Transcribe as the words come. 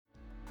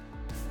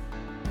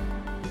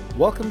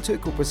Welcome to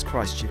Equippers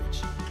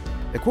Christchurch.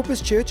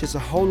 Equippers Church is a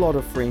whole lot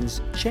of friends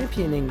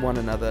championing one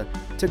another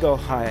to go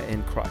higher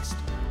in Christ.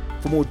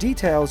 For more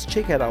details,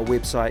 check out our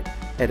website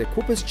at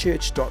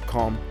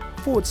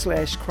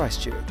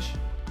equipperschurch.com/Christchurch.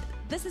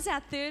 This is our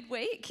third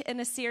week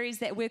in a series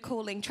that we're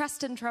calling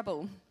Trust in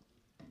Trouble,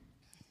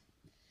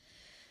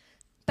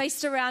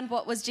 based around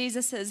what was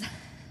Jesus's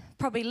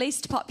probably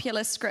least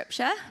popular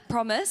scripture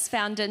promise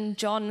found in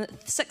John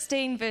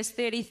 16 verse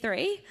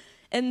 33,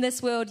 "In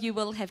this world you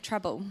will have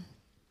trouble."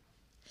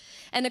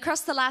 And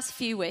across the last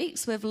few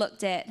weeks, we've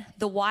looked at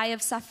the why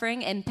of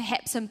suffering and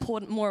perhaps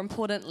more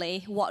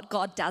importantly, what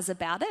God does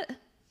about it.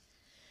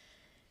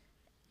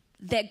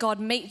 That God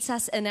meets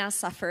us in our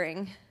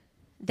suffering,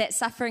 that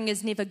suffering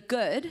is never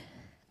good,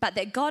 but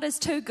that God is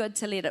too good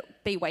to let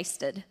it be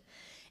wasted.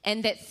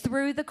 And that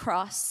through the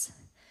cross,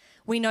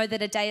 we know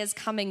that a day is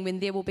coming when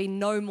there will be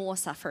no more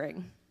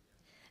suffering.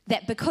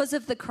 That because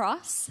of the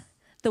cross,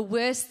 the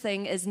worst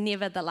thing is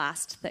never the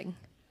last thing.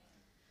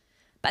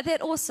 But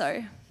that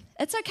also,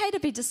 it's okay to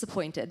be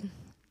disappointed.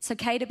 It's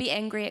okay to be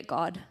angry at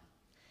God.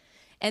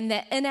 And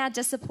that in our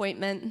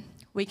disappointment,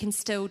 we can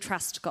still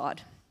trust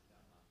God.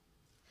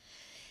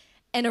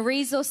 And a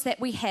resource that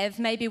we have,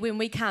 maybe when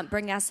we can't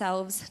bring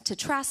ourselves to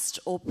trust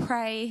or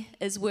pray,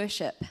 is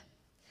worship.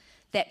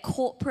 That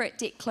corporate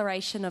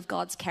declaration of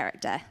God's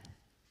character.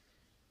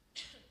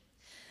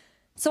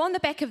 So on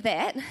the back of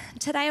that,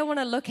 today I want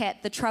to look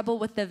at the trouble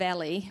with the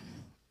valley.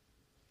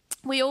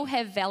 We all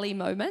have valley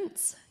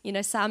moments. You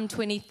know, Psalm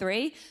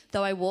 23,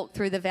 though I walk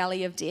through the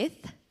valley of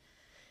death.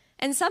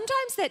 And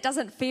sometimes that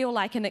doesn't feel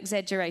like an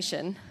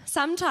exaggeration.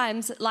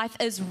 Sometimes life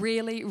is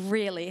really,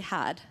 really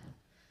hard.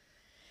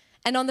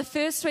 And on the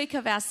first week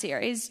of our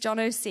series,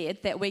 Jono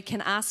said that we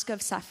can ask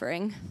of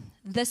suffering,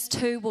 "This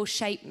too will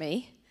shape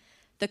me.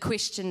 The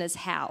question is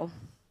how."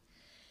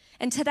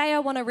 And today I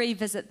want to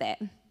revisit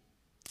that.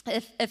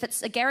 If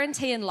it's a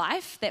guarantee in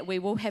life that we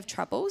will have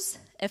troubles,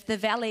 if the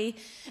valley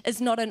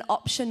is not an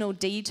optional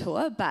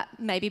detour, but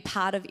maybe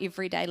part of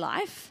everyday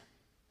life,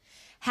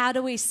 how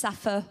do we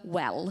suffer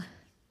well?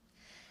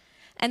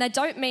 And I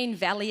don't mean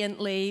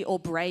valiantly or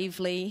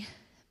bravely,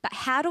 but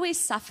how do we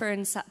suffer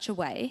in such a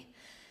way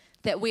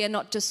that we are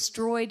not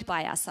destroyed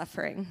by our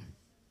suffering?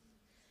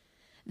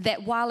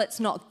 That while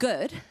it's not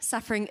good,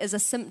 suffering is a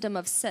symptom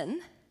of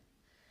sin,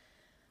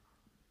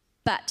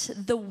 but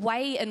the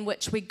way in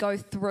which we go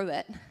through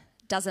it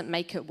doesn't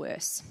make it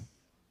worse.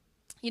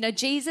 You know,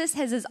 Jesus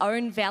has his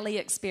own valley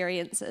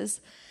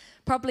experiences,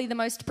 probably the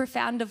most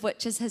profound of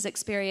which is his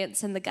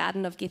experience in the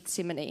Garden of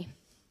Gethsemane.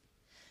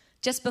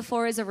 Just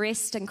before his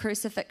arrest and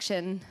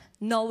crucifixion,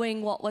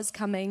 knowing what was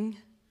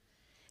coming,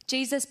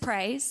 Jesus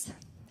prays.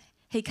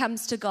 He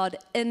comes to God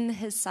in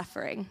his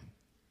suffering.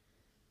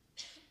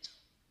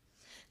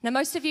 Now,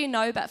 most of you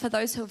know, but for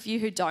those of you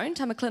who don't,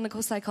 I'm a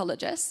clinical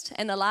psychologist,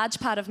 and a large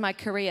part of my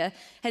career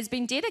has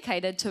been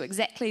dedicated to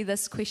exactly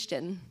this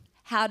question.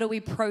 How do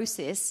we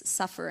process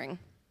suffering?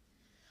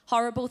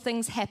 Horrible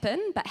things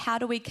happen, but how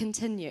do we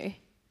continue?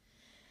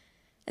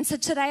 And so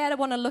today I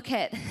want to look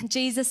at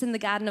Jesus in the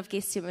Garden of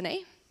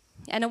Gethsemane,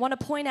 and I want to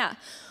point out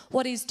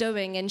what he's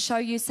doing and show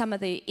you some of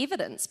the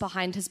evidence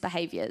behind his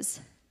behaviors.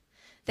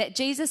 That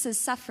Jesus is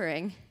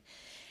suffering,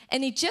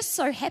 and he just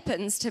so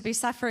happens to be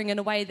suffering in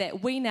a way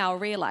that we now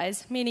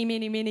realize many,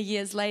 many, many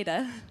years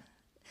later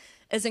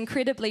is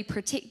incredibly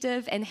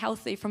protective and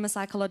healthy from a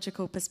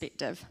psychological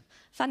perspective.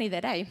 Funny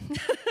that, eh?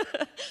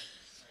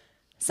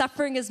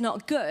 Suffering is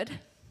not good,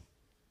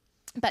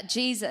 but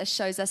Jesus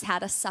shows us how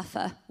to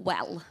suffer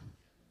well.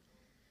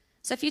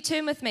 So if you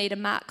turn with me to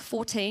Mark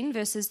 14,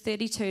 verses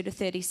 32 to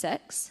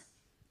 36,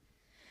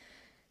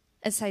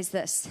 it says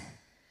this.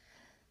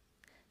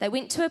 They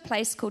went to a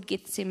place called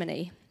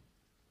Gethsemane,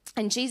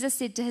 and Jesus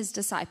said to his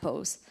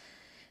disciples,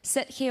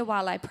 "Sit here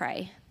while I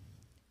pray."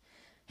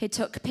 He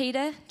took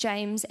Peter,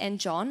 James, and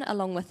John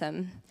along with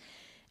him,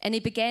 and he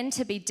began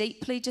to be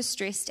deeply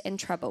distressed and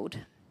troubled.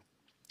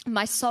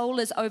 "My soul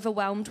is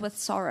overwhelmed with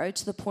sorrow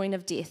to the point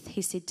of death,"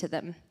 he said to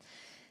them.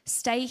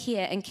 "Stay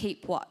here and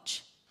keep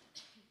watch."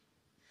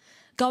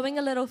 Going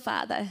a little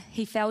farther,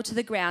 he fell to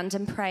the ground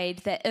and prayed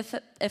that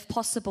if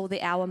possible,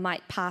 the hour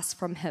might pass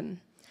from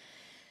him.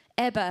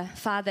 "Abba,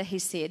 Father," he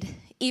said,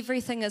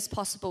 "everything is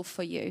possible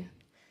for you.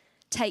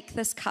 Take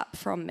this cup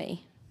from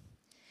me.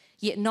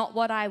 Yet not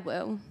what I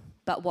will,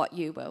 but what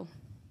you will."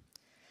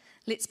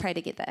 Let's pray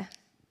together.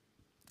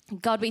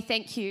 God, we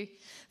thank you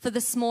for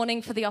this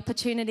morning, for the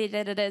opportunity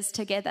that it is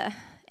together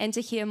and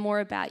to hear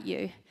more about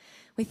you.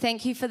 We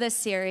thank you for this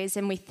series,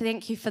 and we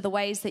thank you for the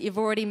ways that you've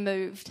already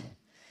moved.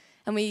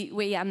 And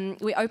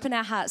we open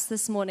our hearts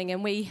this morning,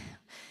 and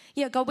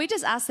God, we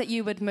just ask that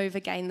you would move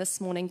again this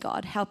morning,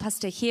 God. Help us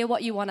to hear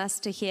what you want us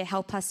to hear.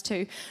 Help us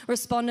to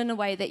respond in a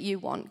way that you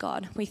want,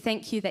 God. We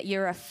thank you that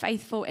you're a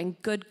faithful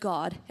and good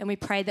God, and we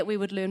pray that we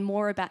would learn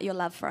more about your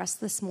love for us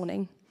this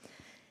morning.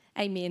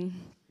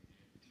 Amen.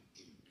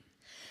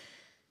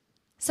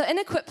 So in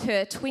Equip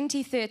Her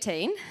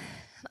 2013,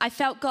 I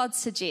felt God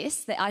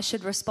suggest that I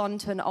should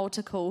respond to an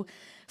altar call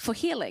for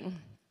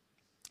healing.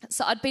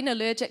 So I'd been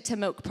allergic to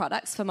milk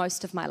products for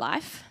most of my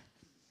life.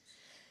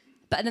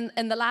 But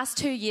in the last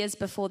 2 years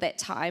before that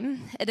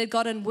time, it had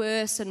gotten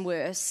worse and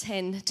worse,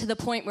 and to the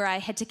point where I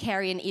had to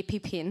carry an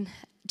EpiPen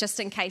just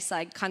in case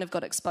I kind of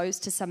got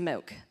exposed to some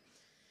milk.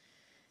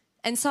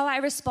 And so I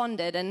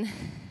responded, and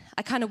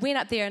I kind of went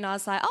up there and I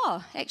was like,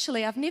 oh,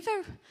 actually, I've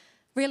never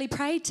really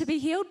prayed to be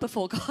healed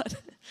before, God.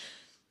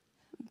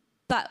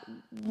 But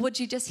would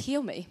you just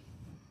heal me?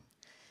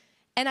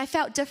 And I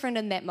felt different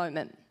in that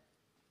moment.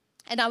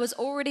 And I was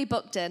already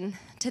booked in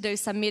to do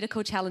some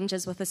medical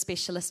challenges with a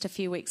specialist a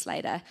few weeks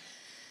later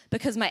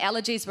because my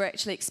allergies were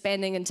actually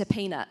expanding into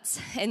peanuts.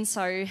 And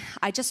so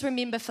I just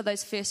remember for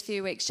those first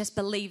few weeks just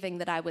believing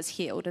that I was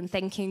healed and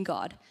thanking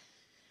God.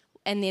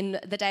 And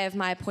then the day of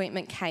my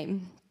appointment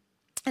came.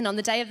 And on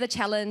the day of the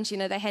challenge,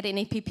 they had an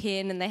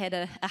EpiPen and they had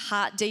a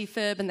heart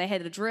defib and they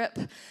had a drip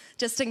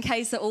just in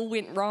case it all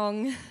went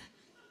wrong.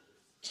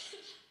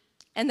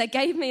 And they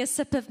gave me a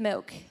sip of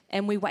milk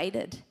and we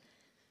waited.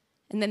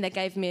 And then they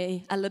gave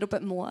me a little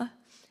bit more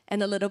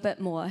and a little bit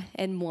more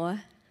and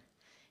more.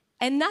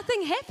 And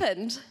nothing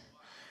happened.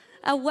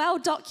 A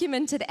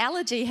well-documented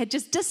allergy had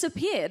just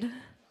disappeared.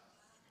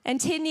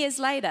 And 10 years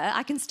later,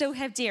 I can still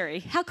have dairy.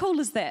 How cool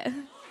is that?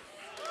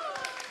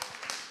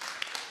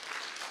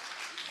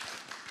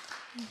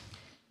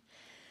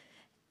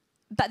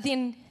 But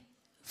then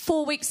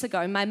 4 weeks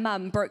ago, my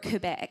mum broke her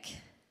back.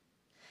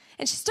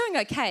 And she's doing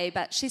okay,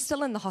 but she's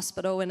still in the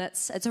hospital and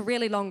it's a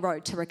really long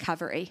road to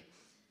recovery.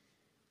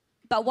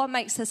 But what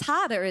makes this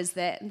harder is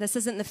that this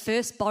isn't the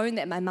first bone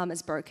that my mum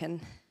has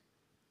broken.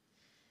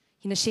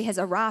 She has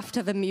a raft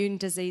of immune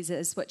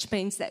diseases, which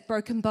means that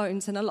broken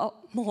bones and a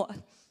lot more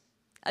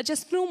are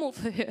just normal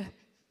for her.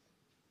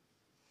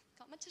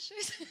 Got my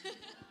tissues?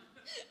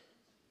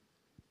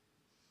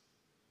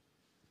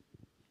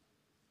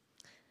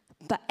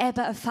 But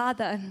Abba,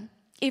 Father,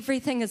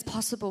 everything is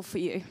possible for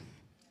you.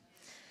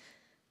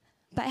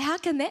 But how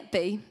can that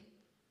be?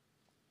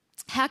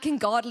 How can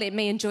God let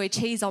me enjoy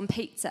cheese on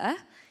pizza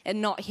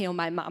and not heal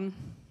my mum?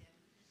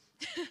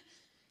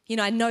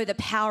 I know the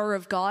power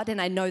of God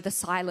and I know the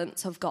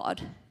silence of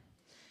God.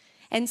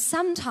 And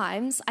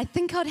sometimes I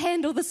think I'd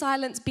handle the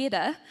silence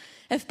better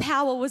if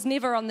power was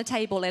never on the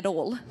table at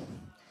all.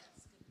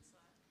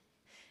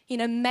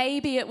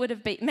 Maybe it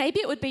would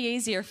be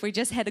easier if we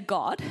just had a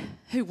God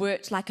who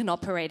worked like an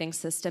operating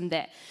system,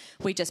 that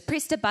we just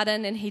pressed a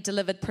button and he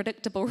delivered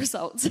predictable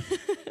results.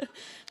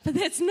 But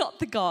that's not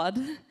the God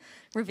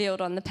revealed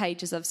on the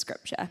pages of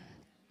Scripture.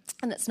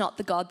 And it's not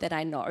the God that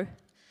I know.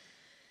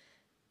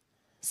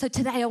 So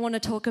today I want to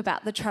talk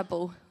about the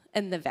trouble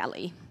in the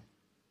valley.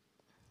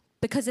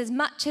 Because as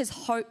much as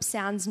hope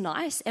sounds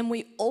nice, and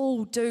we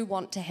all do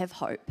want to have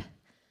hope,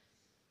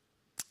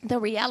 the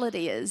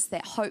reality is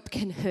that hope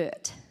can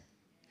hurt.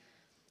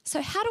 So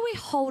how do we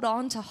hold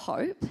on to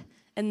hope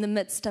in the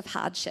midst of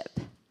hardship?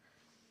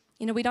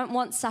 We don't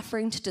want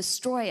suffering to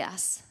destroy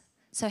us.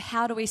 So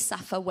how do we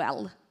suffer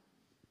well?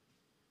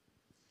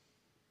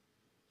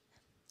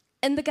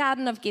 In the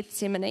Garden of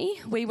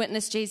Gethsemane, we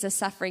witness Jesus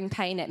suffering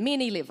pain at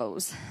many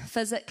levels,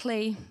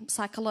 physically,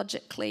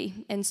 psychologically,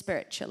 and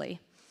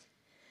spiritually.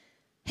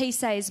 He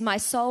says, "My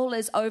soul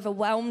is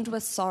overwhelmed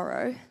with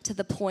sorrow to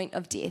the point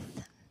of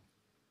death."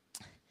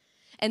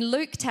 And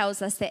Luke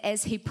tells us that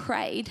as he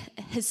prayed,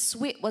 his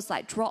sweat was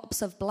like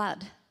drops of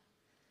blood.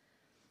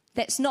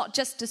 That's not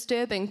just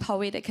disturbing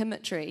poetic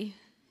imagery.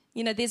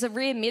 There's a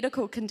rare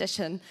medical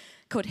condition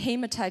called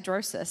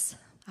hematidrosis.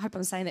 I hope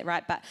I'm saying that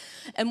right, but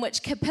in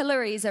which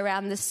capillaries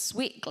around the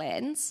sweat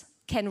glands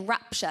can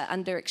rupture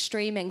under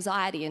extreme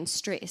anxiety and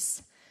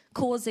stress,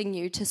 causing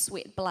you to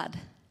sweat blood.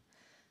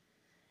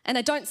 And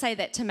I don't say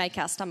that to make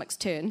our stomachs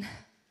turn.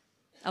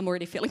 I'm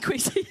already feeling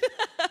queasy.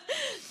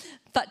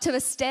 But to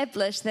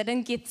establish that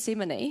in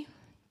Gethsemane,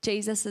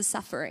 Jesus is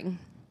suffering.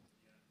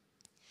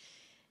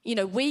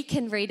 We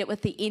can read it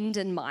with the end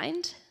in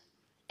mind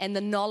and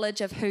the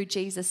knowledge of who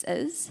Jesus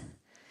is.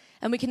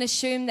 And we can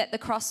assume that the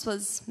cross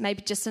was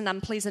maybe just an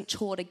unpleasant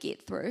chore to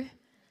get through.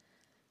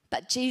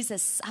 But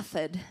Jesus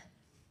suffered,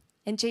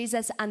 and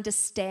Jesus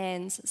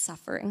understands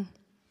suffering.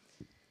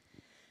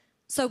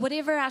 So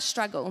whatever our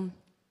struggle,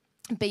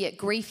 be it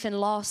grief and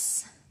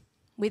loss,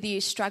 whether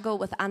you struggle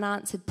with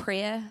unanswered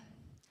prayer,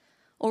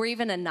 or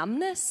even a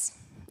numbness,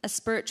 a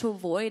spiritual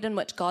void in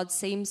which God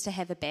seems to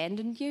have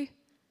abandoned you,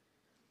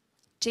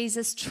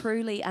 Jesus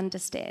truly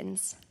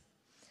understands.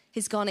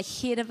 He's gone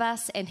ahead of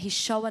us and he's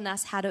shown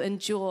us how to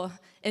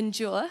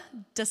endure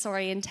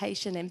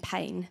disorientation and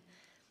pain,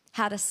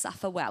 how to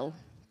suffer well.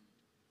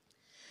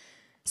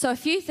 So a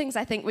few things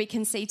I think we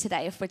can see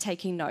today if we're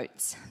taking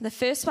notes. The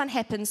first one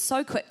happens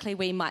so quickly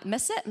we might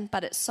miss it,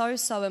 but it's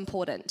so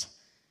important.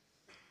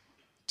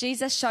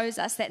 Jesus shows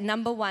us that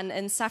number one,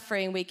 in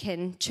suffering, we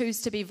can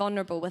choose to be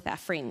vulnerable with our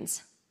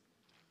friends.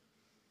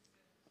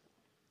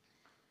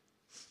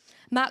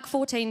 Mark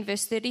 14,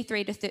 verse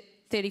 33 to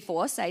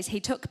 34 says, "He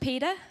took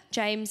Peter,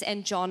 James,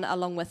 and John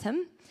along with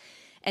him,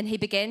 and he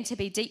began to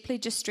be deeply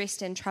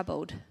distressed and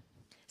troubled.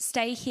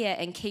 'Stay here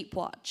and keep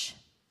watch.'"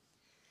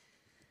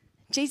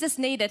 Jesus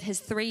needed his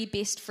three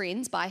best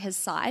friends by his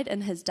side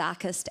in his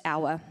darkest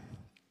hour.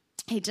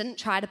 He didn't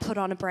try to put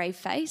on a brave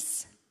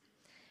face.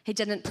 He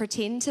didn't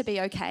pretend to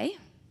be okay.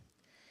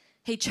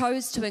 He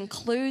chose to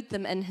include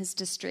them in his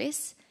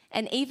distress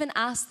and even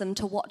asked them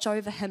to watch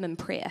over him in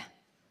prayer.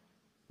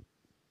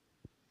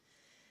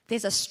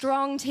 There's a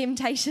strong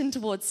temptation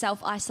towards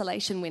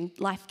self-isolation when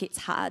life gets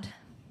hard.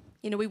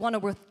 We want to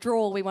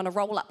withdraw, we want to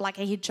roll up like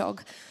a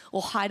hedgehog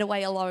or hide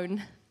away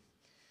alone.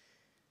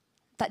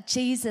 But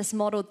Jesus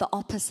modeled the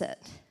opposite.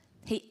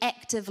 He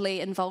actively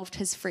involved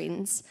his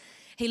friends.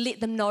 He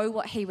let them know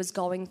what he was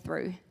going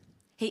through.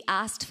 He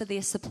asked for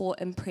their support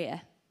in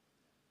prayer.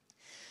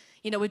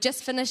 We've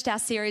just finished our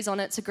series on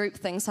It's a Group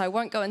Thing, so I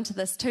won't go into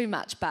this too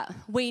much, but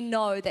we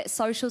know that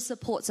social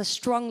supports are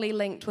strongly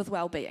linked with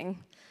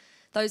well-being.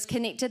 Those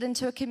connected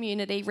into a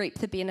community reap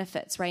the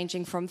benefits,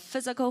 ranging from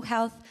physical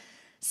health,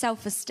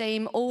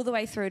 self-esteem, all the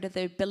way through to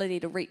the ability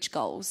to reach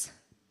goals.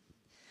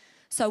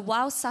 So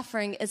while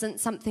suffering isn't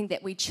something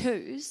that we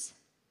choose,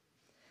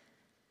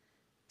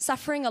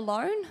 suffering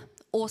alone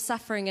or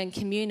suffering in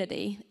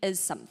community is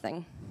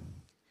something.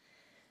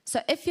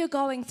 So if you're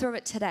going through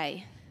it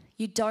today,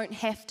 you don't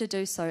have to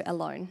do so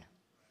alone.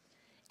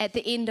 At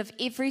the end of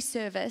every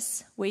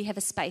service, we have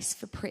a space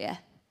for prayer.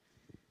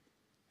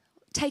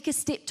 Take a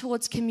step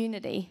towards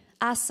community.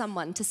 Ask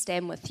someone to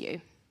stand with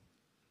you.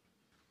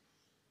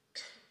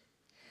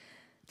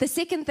 The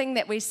second thing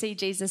that we see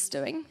Jesus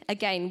doing,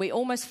 again, we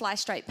almost fly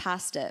straight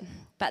past it,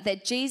 but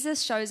that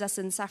Jesus shows us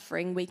in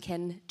suffering, we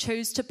can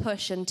choose to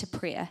push into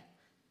prayer.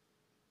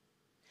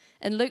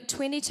 In Luke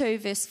 22,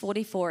 verse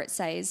 44, it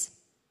says,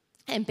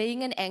 "And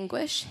being in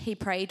anguish, he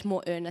prayed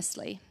more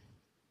earnestly."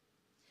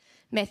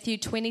 Matthew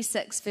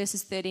 26,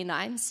 verses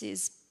 39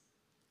 says,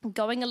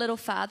 "Going a little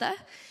farther,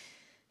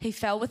 he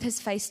fell with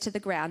his face to the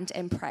ground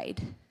and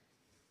prayed."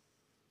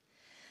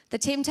 The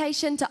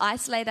temptation to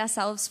isolate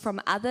ourselves from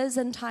others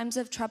in times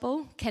of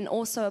trouble can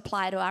also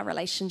apply to our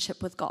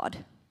relationship with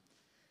God.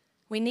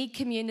 We need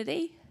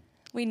community,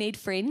 we need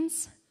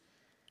friends,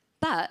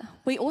 but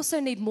we also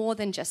need more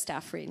than just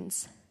our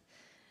friends.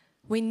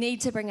 We need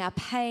to bring our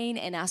pain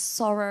and our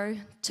sorrow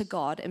to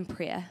God in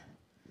prayer,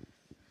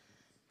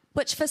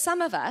 which for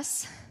some of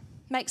us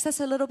makes us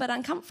a little bit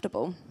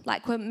uncomfortable,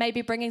 like we're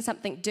maybe bringing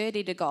something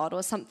dirty to God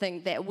or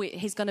something that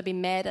he's going to be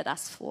mad at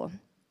us for.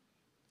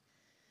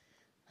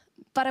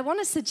 But I want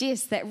to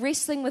suggest that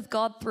wrestling with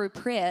God through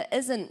prayer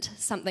isn't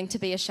something to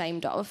be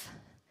ashamed of.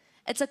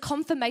 It's a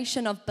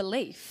confirmation of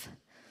belief.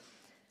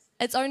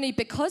 It's only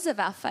because of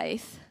our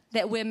faith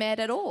that we're mad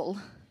at all.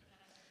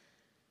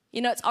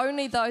 It's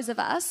only those of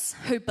us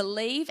who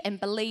believe and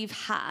believe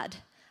hard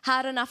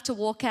enough to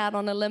walk out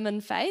on a limb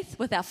in faith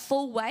with our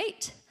full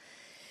weight,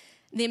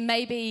 then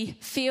maybe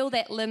feel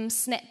that limb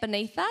snap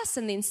beneath us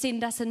and then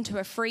send us into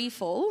a free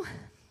fall.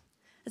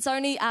 It's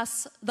only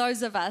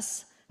those of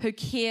us who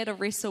care to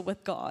wrestle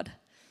with God.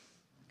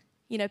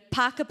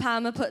 Parker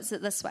Palmer puts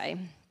it this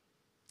way: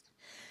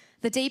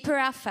 the deeper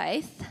our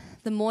faith,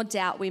 the more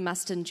doubt we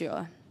must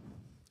endure.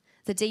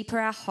 The deeper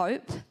our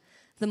hope,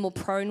 the more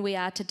prone we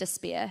are to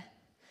despair.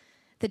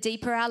 The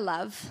deeper our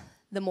love,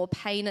 the more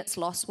pain its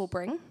loss will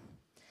bring.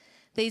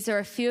 These are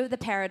a few of the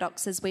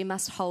paradoxes we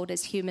must hold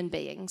as human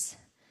beings.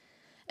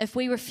 If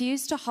we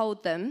refuse to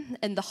hold them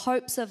in the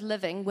hopes of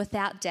living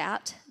without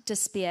doubt,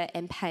 despair,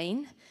 and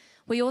pain,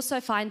 we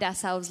also find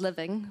ourselves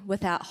living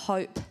without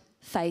hope,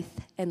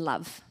 faith, and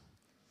love.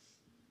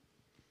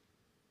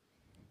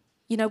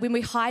 When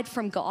we hide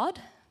from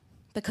God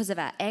because of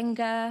our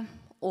anger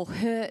or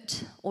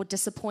hurt or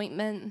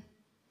disappointment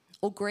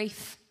or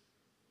grief,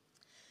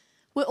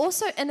 we're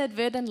also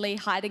inadvertently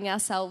hiding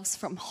ourselves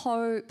from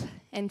hope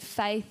and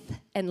faith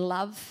and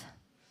love.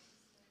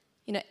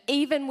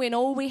 Even when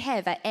all we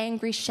have are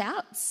angry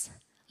shouts,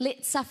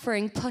 let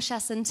suffering push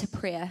us into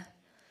prayer.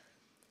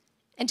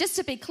 And just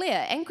to be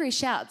clear, angry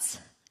shouts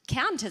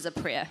count as a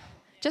prayer.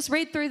 Just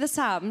read through the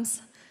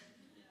Psalms.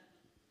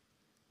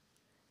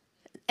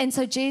 And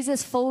so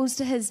Jesus falls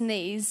to his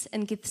knees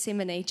in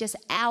Gethsemane just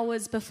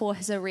hours before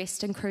his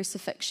arrest and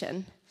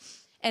crucifixion.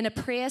 And a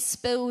prayer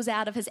spills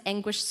out of his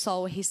anguished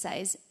soul. He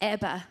says,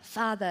 "Abba,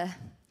 Father,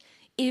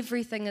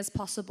 everything is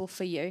possible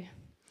for you.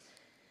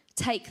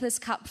 Take this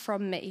cup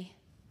from me,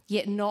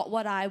 yet not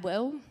what I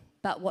will,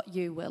 but what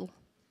you will."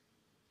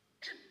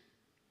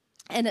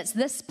 And it's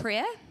this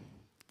prayer,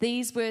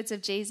 these words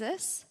of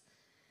Jesus,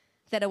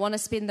 that I want to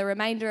spend the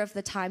remainder of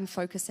the time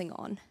focusing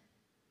on.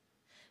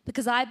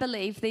 Because I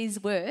believe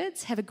these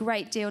words have a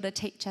great deal to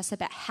teach us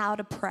about how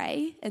to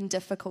pray in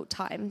difficult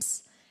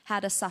times, how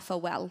to suffer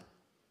well.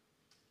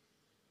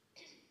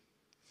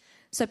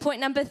 So point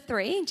number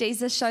 3,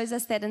 Jesus shows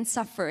us that in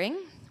suffering,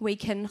 we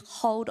can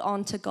hold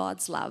on to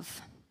God's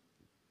love.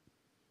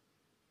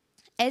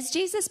 As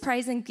Jesus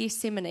prays in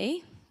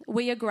Gethsemane,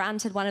 we are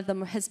granted one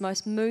of his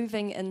most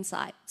moving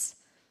insights.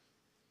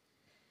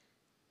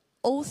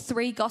 All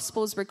 3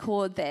 Gospels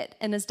record that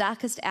in his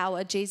darkest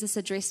hour, Jesus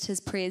addressed his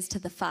prayers to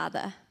the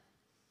Father.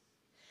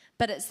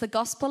 But it's the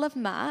Gospel of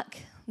Mark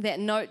that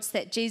notes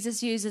that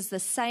Jesus uses the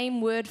same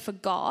word for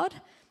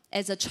God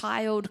as a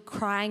child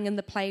crying in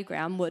the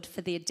playground would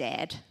for their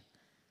dad,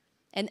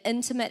 an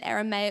intimate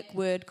Aramaic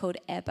word called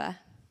Abba.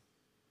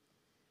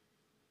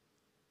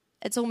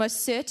 It's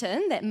almost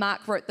certain that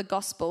Mark wrote the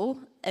gospel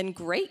in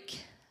Greek,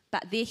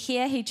 but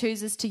here he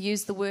chooses to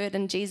use the word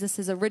in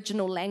Jesus'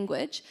 original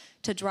language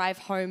to drive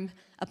home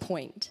a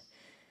point.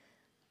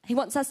 He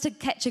wants us to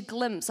catch a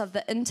glimpse of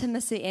the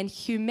intimacy and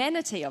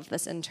humanity of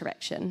this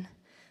interaction.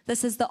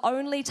 This is the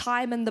only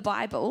time in the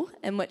Bible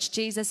in which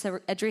Jesus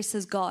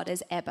addresses God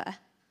as Abba,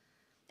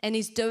 and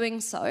he's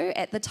doing so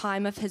at the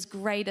time of his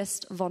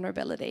greatest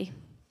vulnerability.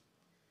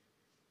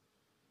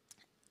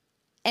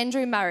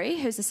 Andrew Murray,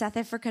 who's a South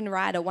African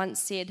writer,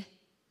 once said,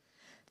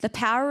 "The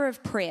power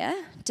of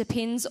prayer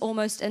depends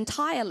almost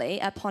entirely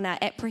upon our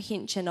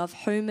apprehension of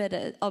who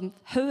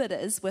it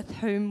is with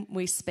whom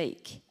we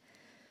speak."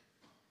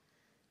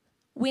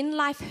 When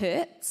life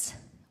hurts,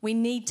 we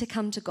need to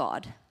come to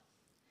God.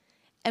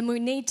 And we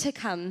need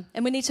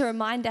to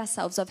remind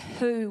ourselves of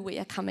who we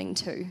are coming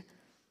to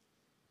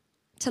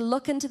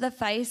look into the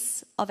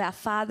face of our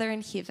Father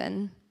in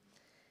heaven,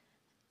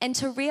 and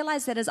to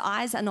realize that his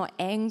eyes are not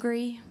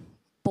angry,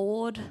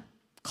 bored,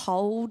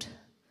 cold,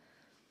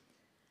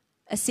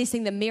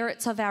 assessing the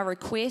merits of our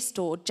request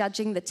or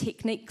judging the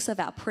techniques of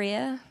our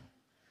prayer,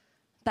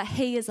 but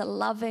he is a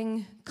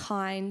loving,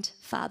 kind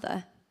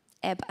Father,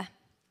 Abba.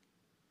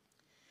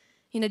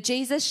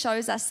 Jesus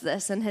shows us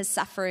this in his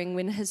suffering.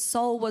 When his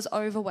soul was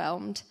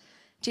overwhelmed,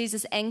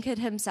 Jesus anchored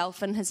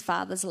himself in his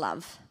Father's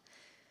love.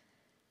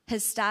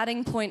 His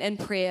starting point in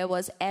prayer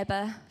was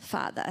Abba,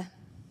 Father.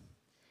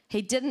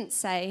 He didn't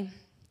say,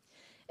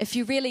 "If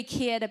you really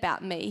cared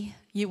about me,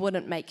 you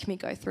wouldn't make me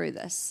go through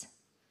this."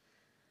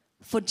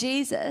 For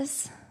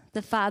Jesus,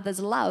 the Father's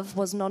love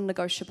was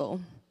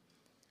non-negotiable.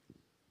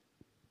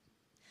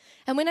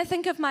 And when I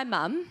think of my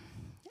mum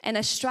and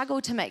I struggle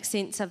to make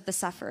sense of the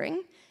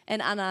suffering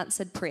and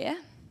unanswered prayer,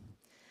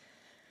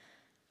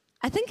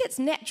 I think it's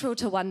natural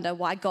to wonder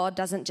why God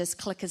doesn't just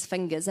click his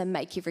fingers and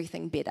make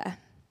everything better.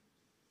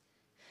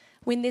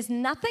 When there's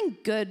nothing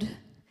good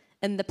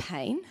in the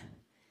pain,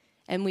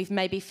 and we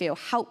maybe feel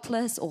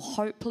helpless or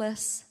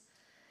hopeless,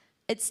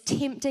 it's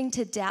tempting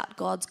to doubt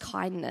God's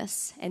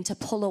kindness and to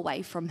pull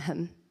away from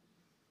him.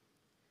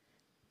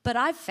 But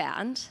I've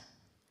found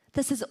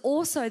this is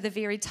also the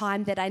very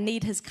time that I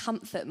need his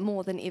comfort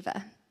more than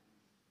ever.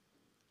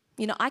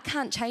 I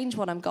can't change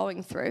what I'm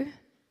going through,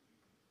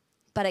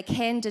 but I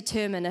can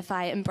determine if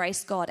I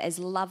embrace God as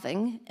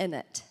loving in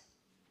it.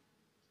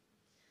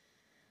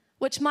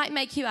 Which might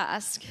make you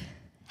ask,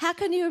 how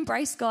can you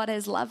embrace God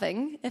as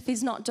loving if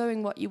he's not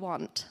doing what you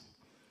want?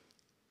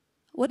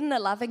 Wouldn't a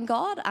loving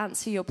God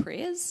answer your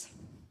prayers?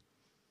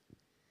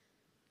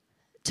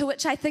 To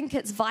which I think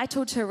it's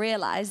vital to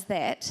realize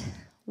that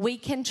we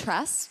can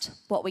trust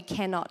what we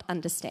cannot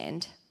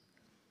understand.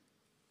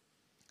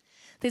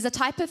 There's a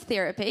type of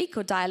therapy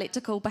called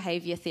dialectical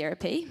behaviour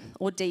therapy,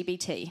 or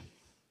DBT.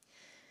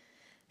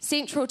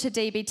 Central to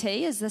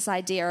DBT is this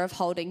idea of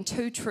holding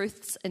two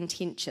truths in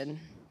tension.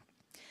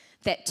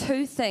 That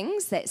two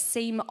things that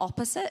seem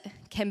opposite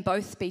can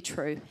both be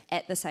true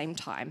at the same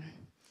time.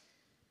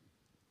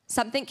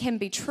 Something can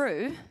be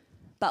true,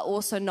 but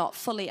also not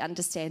fully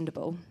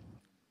understandable.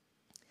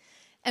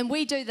 And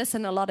we do this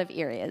in a lot of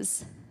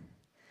areas.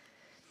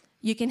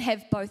 You can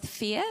have both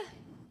fear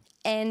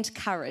and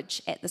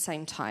courage at the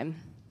same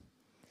time.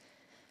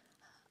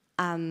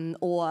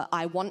 Or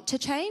I want to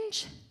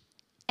change,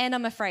 and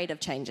I'm afraid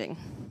of changing.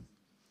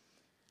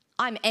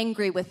 I'm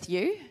angry with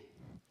you,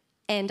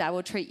 and I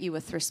will treat you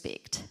with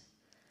respect.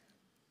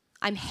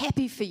 I'm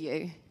happy for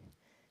you,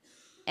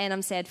 and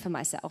I'm sad for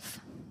myself.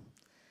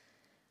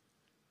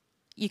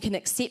 You can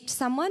accept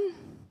someone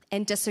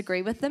and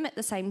disagree with them at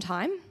the same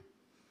time.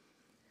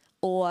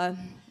 Or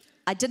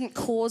I didn't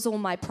cause all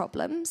my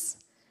problems,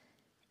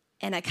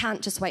 and I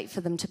can't just wait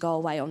for them to go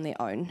away on their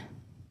own.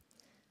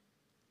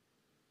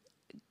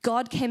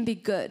 God can be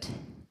good,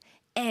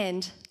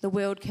 and the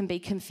world can be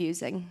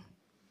confusing.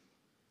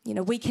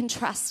 We can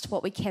trust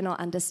what we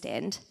cannot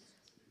understand.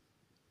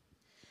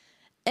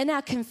 In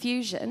our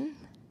confusion,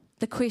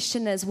 the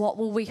question is, what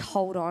will we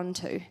hold on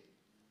to?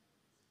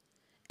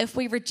 If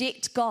we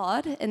reject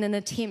God in an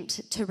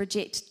attempt to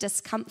reject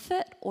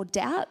discomfort or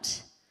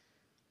doubt,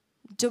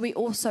 do we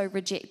also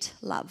reject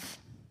love?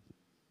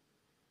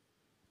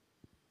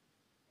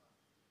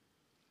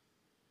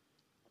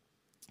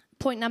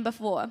 Point number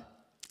 4.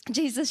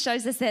 Jesus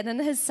shows us that in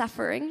his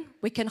suffering,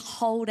 we can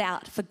hold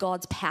out for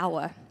God's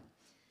power.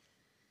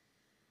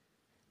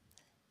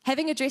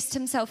 Having addressed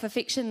himself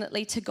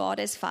affectionately to God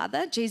as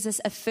Father, Jesus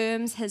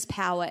affirms his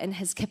power and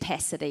his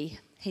capacity.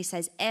 He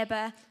says,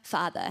 "Abba,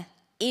 Father,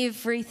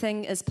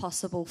 everything is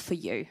possible for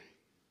you."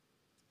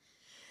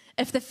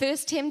 If the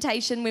first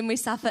temptation when we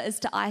suffer is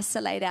to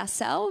isolate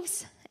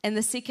ourselves, and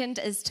the second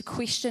is to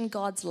question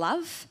God's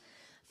love,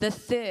 the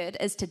third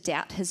is to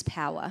doubt his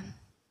power.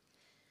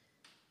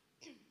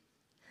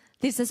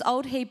 There's this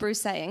old Hebrew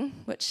saying,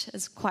 which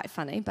is quite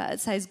funny, but it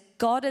says,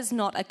 "God is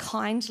not a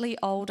kindly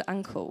old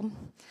uncle.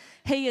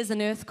 He is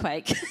an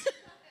earthquake."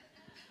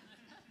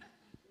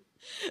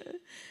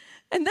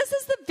 And this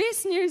is the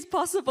best news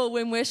possible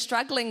when we're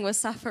struggling with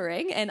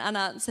suffering and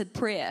unanswered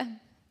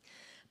prayer.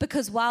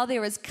 Because while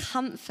there is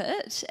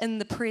comfort in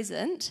the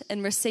present,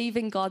 in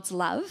receiving God's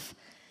love,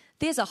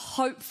 there's a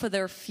hope for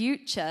the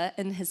future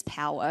in his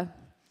power.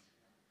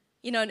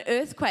 You know, an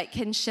earthquake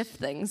can shift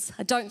things.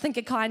 I don't think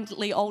a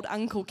kindly old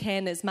uncle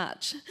can as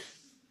much.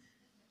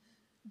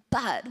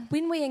 But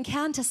when we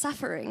encounter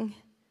suffering,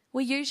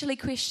 we usually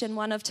question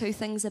one of two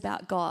things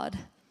about God.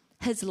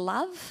 His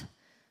love,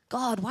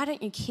 God, why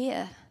don't you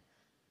care?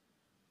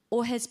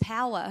 Or his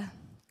power,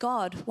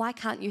 God, why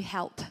can't you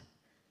help?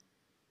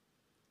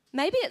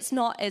 Maybe it's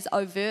not as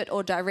overt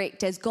or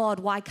direct as God,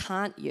 why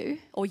can't you?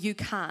 Or you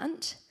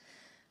can't.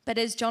 But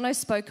as Jono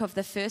spoke of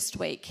the first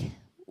week,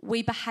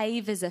 we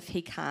behave as if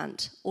he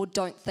can't or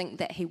don't think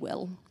that he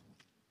will.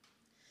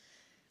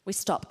 We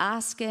stop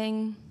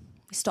asking,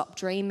 we stop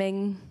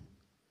dreaming,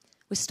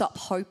 we stop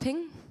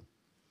hoping.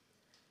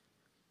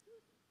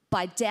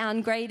 By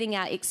downgrading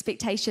our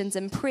expectations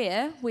in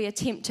prayer, we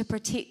attempt to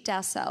protect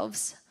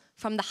ourselves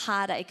from the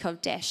heartache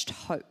of dashed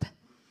hope.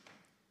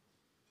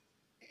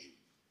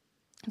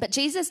 But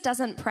Jesus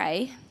doesn't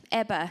pray,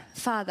 Abba,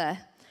 Father,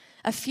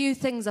 a few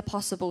things are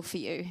possible for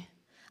you.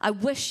 I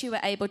wish you were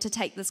able to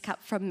take this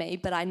cup from me,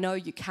 but I know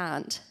you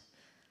can't.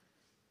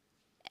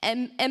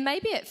 And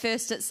maybe at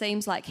first it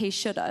seems like he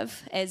should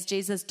have, as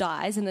Jesus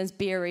dies and is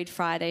buried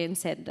Friday and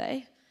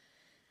Saturday.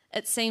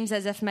 It seems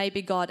as if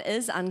maybe God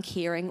is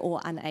uncaring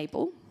or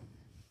unable.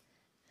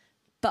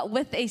 But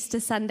with Easter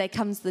Sunday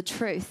comes the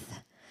truth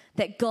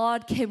that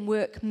God can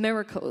work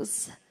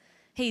miracles.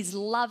 He's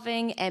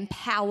loving and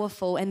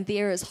powerful, and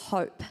there is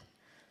hope.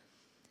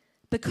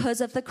 Because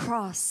of the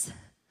cross,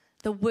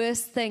 the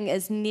worst thing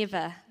is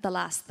never the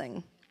last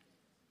thing.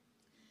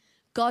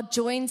 God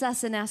joins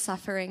us in our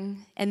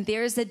suffering, and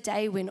there is a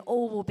day when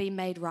all will be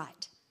made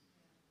right.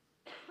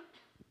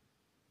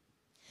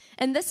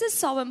 And this is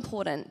so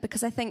important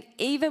because I think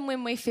even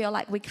when we feel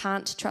like we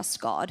can't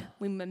trust God,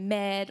 when we're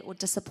mad or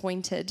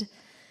disappointed,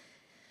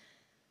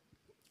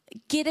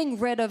 getting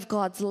rid of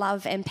God's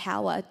love and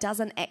power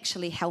doesn't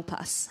actually help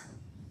us.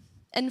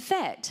 In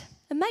fact,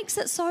 it makes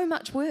it so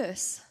much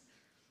worse.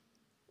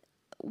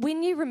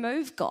 When you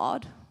remove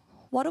God,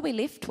 what are we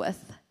left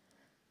with?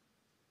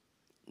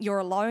 You're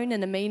alone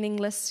in a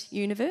meaningless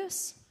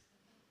universe,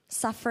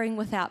 suffering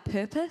without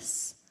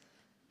purpose,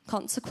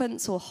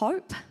 consequence, or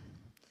hope.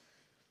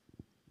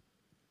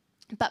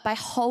 But by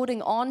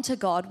holding on to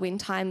God when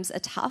times are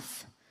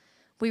tough,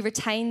 we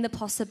retain the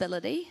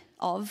possibility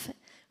of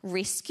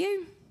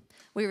rescue.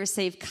 We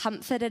receive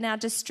comfort in our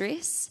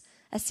distress,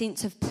 a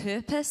sense of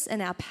purpose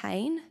in our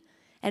pain,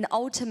 and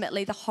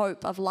ultimately the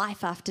hope of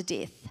life after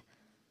death.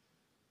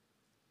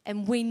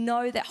 And we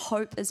know that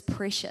hope is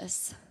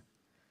precious.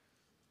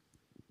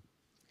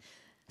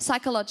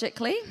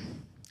 Psychologically,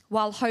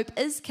 while hope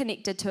is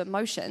connected to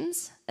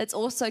emotions, it's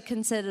also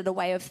considered a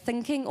way of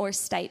thinking or a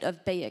state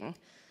of being.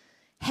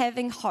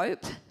 Having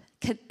hope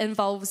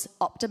involves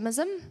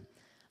optimism,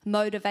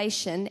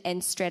 motivation,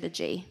 and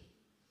strategy.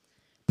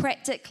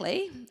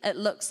 Practically, it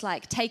looks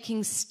like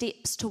taking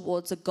steps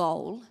towards a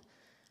goal,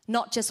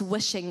 not just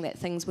wishing that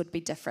things would be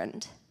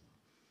different.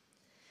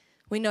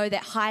 We know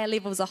that higher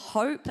levels of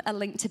hope are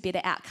linked to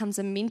better outcomes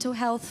in mental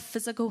health,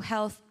 physical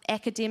health,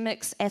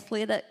 academics,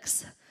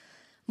 athletics.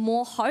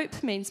 More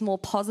hope means more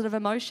positive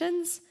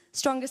emotions,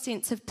 stronger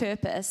sense of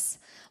purpose,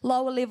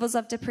 lower levels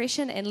of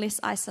depression, and less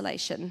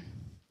isolation.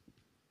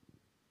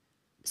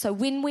 So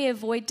when we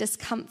avoid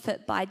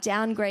discomfort by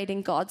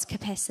downgrading God's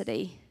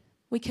capacity,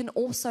 we can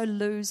also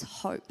lose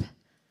hope.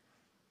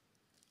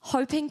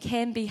 Hoping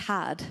can be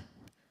hard,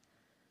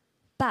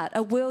 but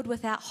a world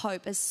without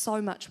hope is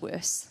so much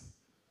worse.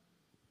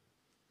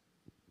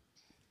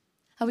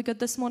 Are we good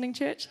this morning,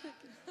 church?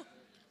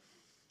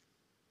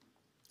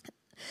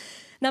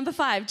 Number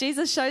 5,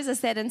 Jesus shows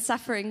us that in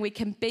suffering we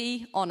can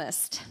be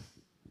honest.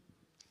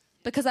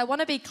 Because I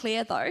want to be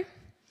clear though,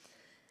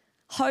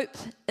 hope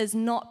is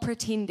not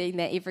pretending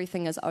that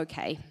everything is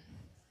okay.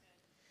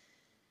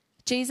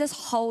 Jesus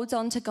holds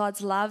on to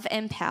God's love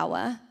and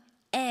power,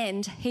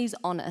 and he's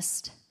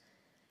honest.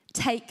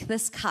 Take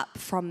this cup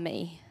from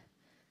me.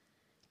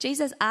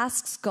 Jesus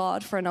asks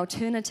God for an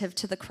alternative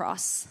to the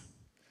cross.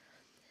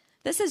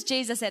 This is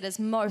Jesus at his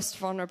most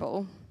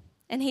vulnerable,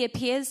 and he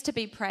appears to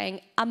be praying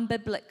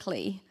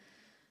unbiblically.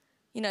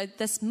 You know,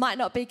 this might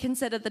not be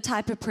considered the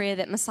type of prayer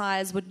that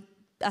Messiahs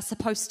are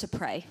supposed to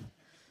pray.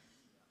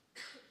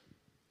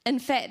 In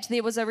fact,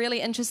 there was a really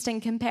interesting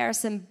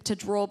comparison to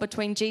draw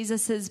between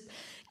Jesus'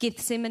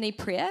 Gethsemane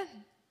prayer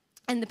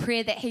and the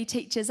prayer that he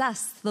teaches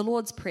us, the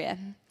Lord's Prayer.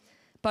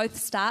 Both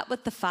start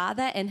with the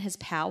Father and his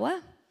power,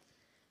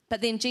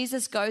 but then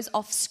Jesus goes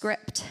off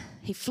script.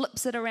 He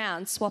flips it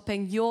around,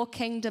 swapping your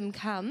kingdom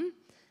come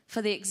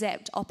for the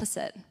exact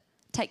opposite.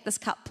 Take this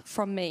cup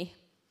from me.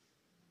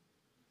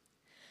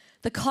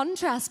 The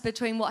contrast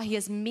between what he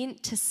is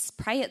meant to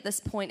pray at this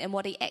point and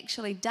what he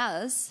actually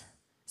does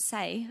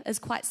say is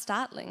quite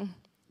startling.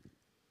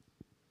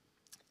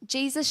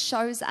 Jesus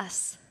shows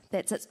us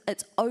that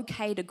it's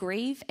okay to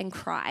grieve and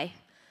cry,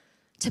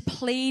 to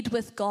plead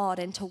with God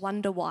and to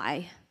wonder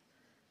why.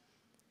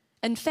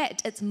 In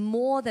fact, it's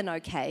more than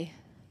okay.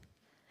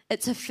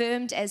 It's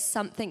affirmed as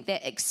something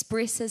that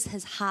expresses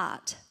his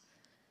heart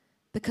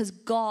because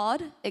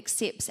God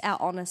accepts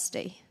our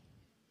honesty.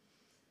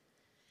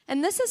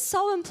 And this is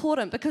so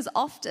important because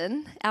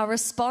often our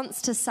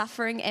response to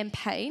suffering and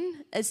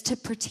pain is to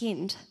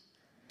pretend.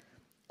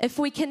 If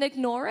we can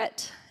ignore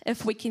it,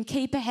 if we can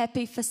keep a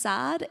happy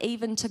facade,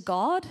 even to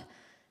God,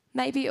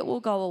 maybe it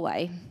will go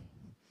away.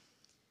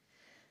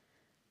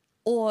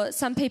 Or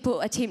some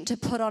people attempt to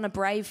put on a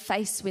brave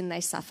face when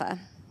they suffer.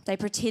 They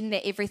pretend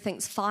that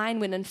everything's fine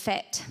when in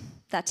fact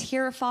they're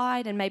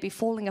terrified and maybe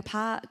falling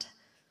apart.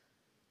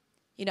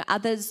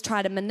 Others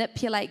try to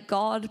manipulate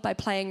God by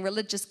playing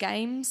religious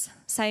games,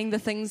 saying the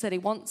things that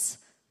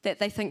that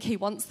they think he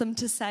wants them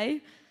to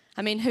say.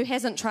 I mean, who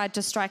hasn't tried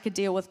to strike a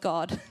deal with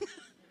God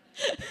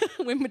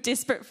when we're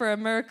desperate for a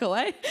miracle,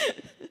 eh?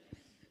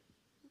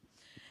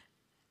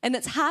 And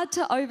it's hard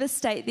to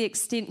overstate the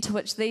extent to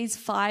which these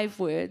 5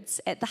 words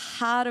at the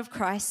heart of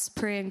Christ's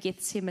prayer in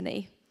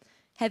Gethsemane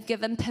have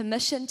given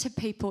permission to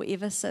people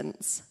ever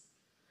since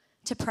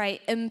to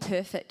pray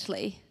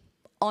imperfectly,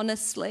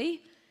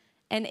 honestly,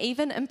 and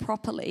even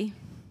improperly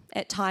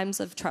at times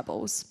of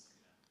troubles.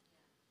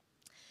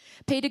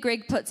 Peter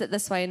Gregg puts it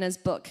this way in his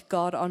book,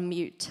 God on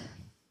Mute.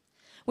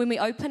 When we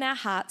open our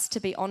hearts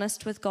to be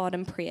honest with God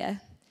in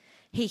prayer,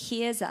 he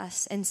hears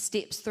us and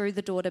steps through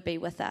the door to be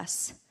with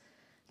us,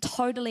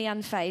 totally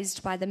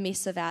unfazed by the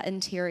mess of our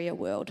interior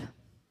world.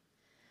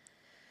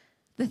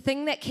 The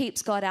thing that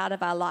keeps God out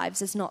of our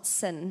lives is not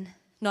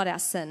our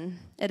sin.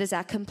 It is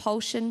our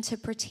compulsion to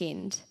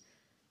pretend,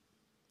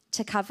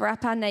 to cover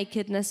up our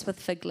nakedness with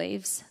fig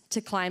leaves, to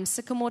climb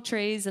sycamore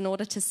trees in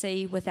order to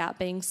see without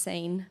being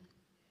seen.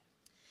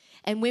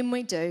 And when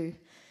we do,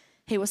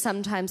 he will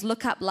sometimes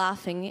look up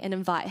laughing and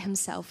invite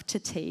himself to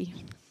tea.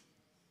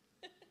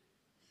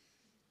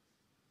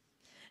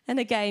 And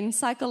again,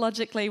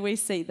 psychologically, we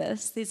see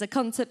this. There's a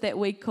concept that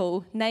we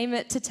call name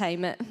it to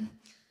tame it.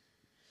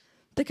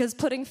 Because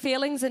putting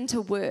feelings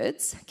into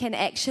words can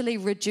actually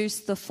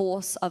reduce the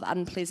force of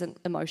unpleasant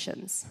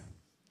emotions.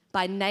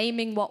 By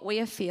naming what we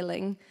are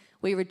feeling,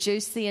 we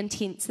reduce the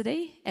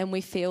intensity and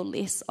we feel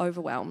less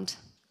overwhelmed.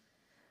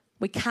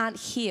 We can't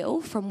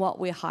heal from what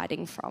we're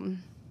hiding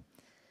from.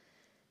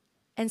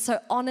 And so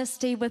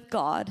honesty with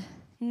God,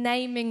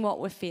 naming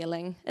what we're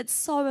feeling, it's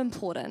so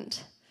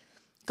important.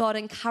 God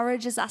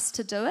encourages us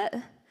to do it.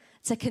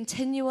 It's a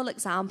continual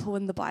example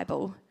in the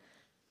Bible.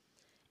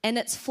 And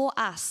it's for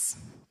us.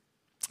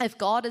 If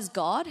God is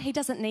God, he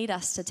doesn't need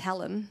us to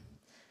tell him.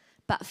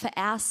 But for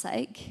our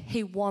sake,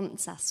 he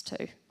wants us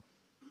to.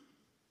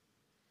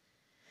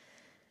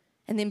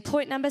 And then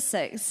point number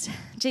 6,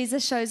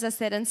 Jesus shows us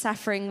that in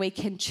suffering we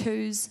can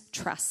choose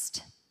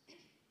trust.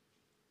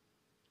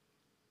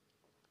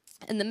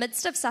 In the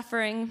midst of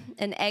suffering,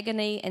 in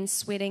agony and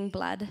sweating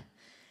blood,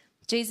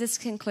 Jesus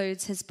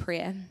concludes his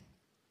prayer,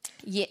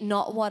 yet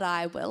not what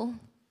I will,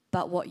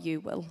 but what you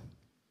will.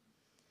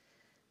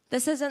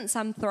 This isn't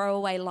some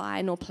throwaway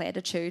line or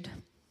platitude.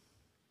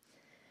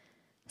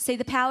 See,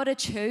 the power to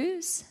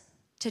choose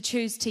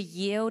to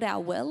yield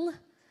our will,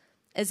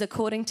 is,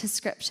 according to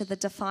Scripture, the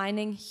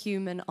defining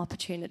human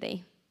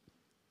opportunity.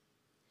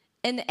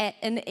 In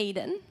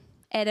Eden,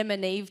 Adam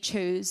and Eve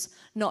choose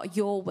not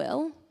your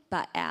will,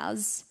 but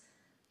ours.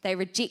 They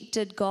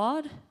rejected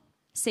God,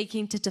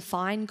 seeking to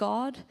define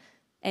God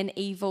and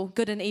evil,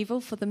 good and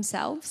evil for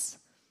themselves.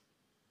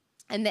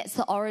 And that's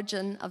the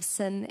origin of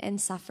sin and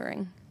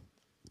suffering.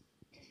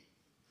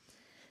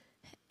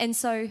 And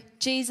so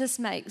Jesus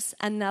makes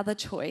another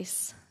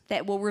choice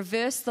that will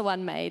reverse the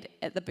one made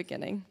at the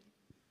beginning.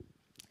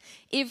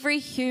 Every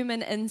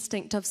human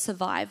instinct of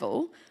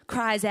survival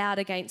cries out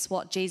against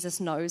what Jesus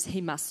knows he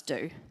must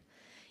do.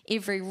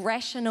 Every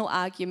rational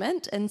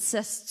argument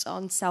insists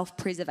on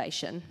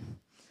self-preservation.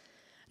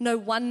 No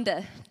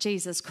wonder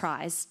Jesus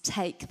cries,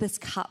 "Take this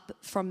cup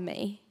from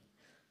me."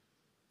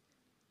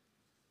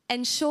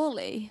 And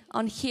surely,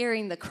 on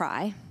hearing the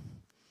cry,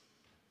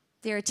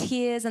 there are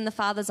tears in the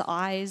Father's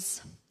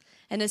eyes,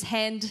 and his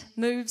hand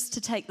moves to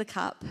take the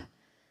cup.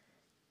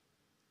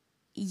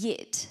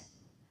 Yet,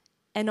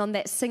 and on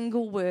that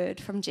single word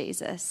from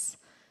Jesus,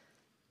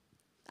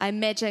 I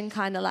imagine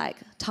kind of like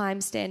time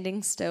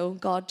standing still,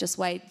 God just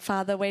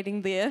Father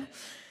waiting there.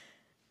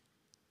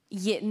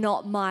 Yet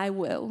not my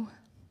will,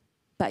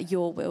 but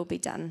your will be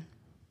done.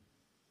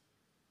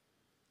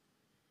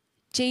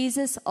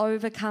 Jesus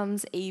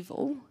overcomes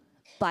evil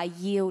by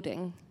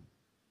yielding.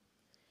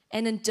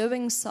 And in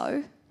doing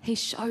so, he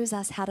shows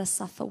us how to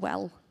suffer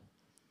well.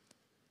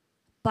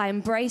 By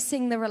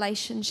embracing the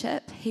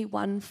relationship he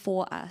won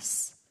for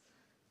us.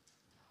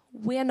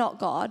 We're not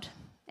God,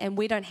 and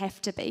we don't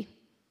have to be.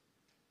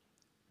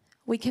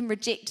 We can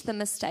reject the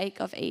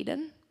mistake of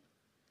Eden.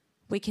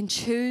 We can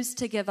choose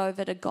to give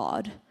over to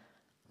God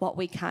what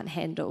we can't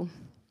handle.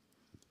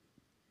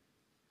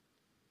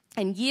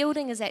 And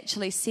yielding is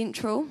actually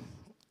central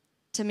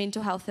to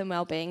mental health and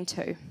well-being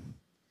too.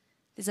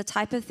 There's a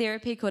type of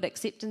therapy called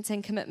acceptance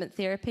and commitment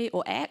therapy,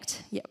 or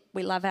ACT. Yep,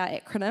 we love our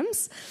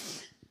acronyms.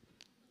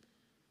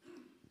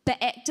 But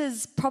ACT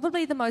is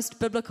probably the most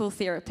biblical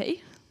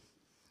therapy.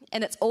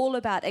 And it's all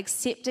about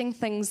accepting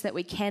things that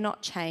we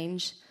cannot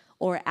change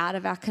or are out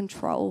of our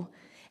control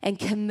and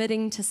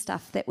committing to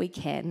stuff that we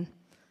can.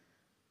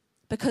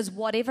 Because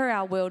whatever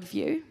our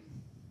worldview,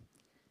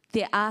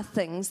 there are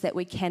things that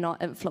we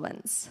cannot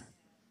influence.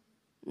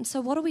 And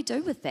so what do we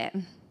do with that?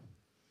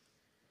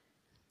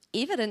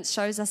 Evidence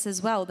shows us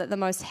as well that the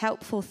most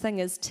helpful thing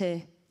is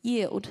to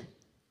yield.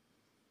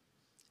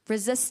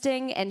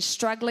 Resisting and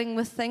struggling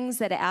with things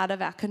that are out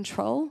of our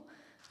control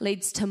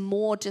leads to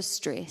more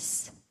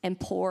distress and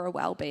poorer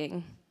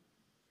well-being.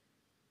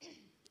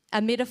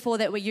 A metaphor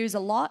that we use a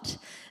lot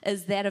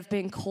is that of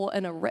being caught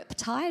in a rip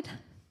tide.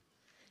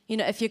 You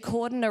know, if you're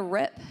caught in a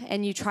rip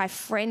and you try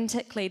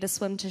frantically to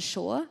swim to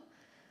shore,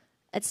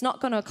 it's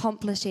not going to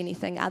accomplish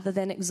anything other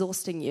than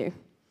exhausting you.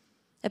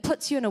 It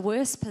puts you in a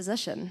worse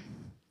position.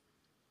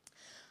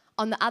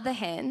 On the other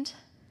hand,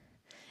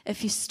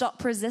 if you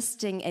stop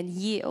resisting and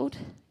yield,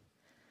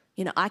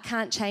 you know, I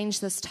can't change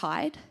this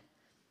tide.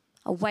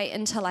 I'll wait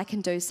until I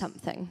can do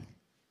something.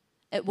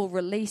 It will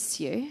release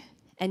you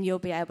and you'll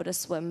be able to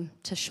swim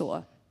to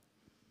shore.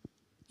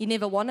 You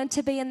never wanted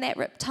to be in that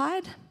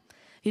riptide.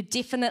 You're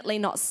definitely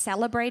not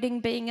celebrating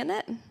being in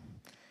it,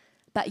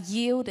 but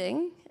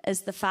yielding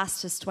is the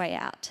fastest way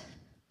out.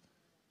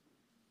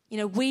 You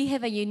know, we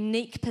have a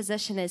unique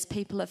position as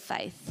people of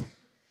faith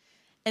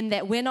in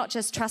that we're not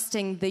just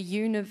trusting the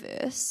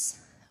universe,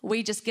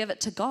 we just give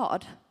it to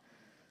God.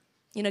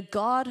 You know,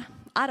 God,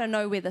 I don't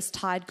know where this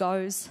tide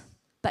goes,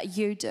 but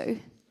you do.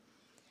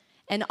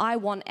 And I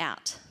want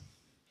out.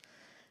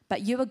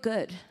 But you are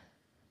good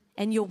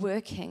and you're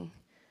working.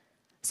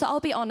 So I'll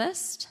be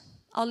honest,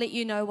 I'll let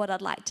you know what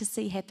I'd like to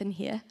see happen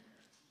here.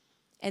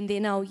 And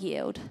then I'll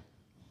yield.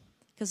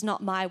 Because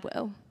not my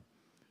will,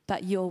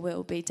 but your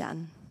will be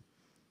done.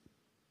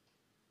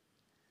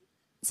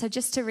 So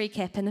just to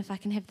recap, and if I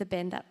can have the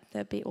band up,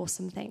 that'd be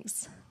awesome,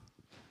 thanks.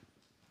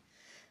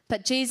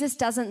 But Jesus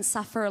doesn't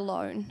suffer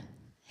alone.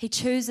 He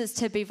chooses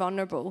to be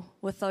vulnerable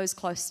with those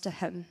close to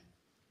him.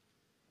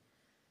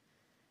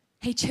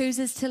 He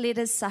chooses to let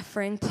his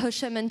suffering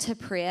push him into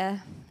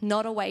prayer,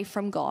 not away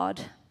from God.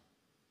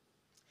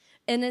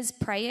 In his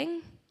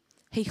praying,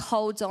 he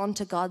holds on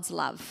to God's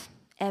love,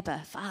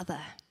 Abba, Father,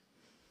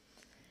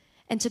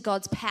 and to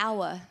God's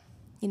power.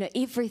 You know,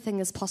 everything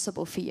is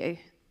possible for you.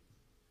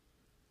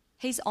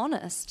 He's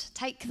honest.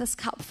 Take this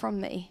cup from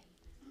me.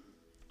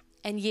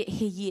 And yet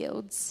he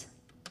yields.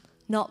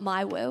 Not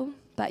my will,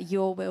 but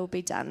your will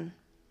be done.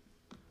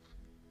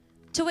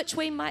 To which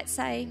we might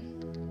say,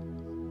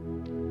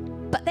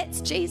 but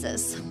that's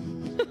Jesus.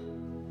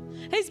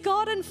 He's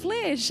God in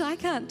flesh. I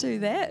can't do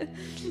that.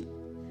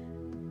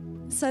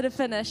 So to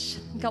finish,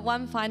 I've got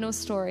one final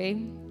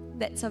story.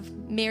 That's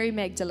of Mary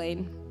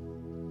Magdalene.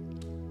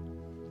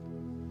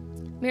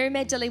 Mary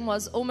Magdalene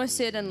was almost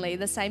certainly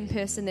the same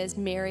person as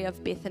Mary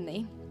of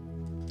Bethany,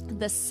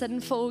 the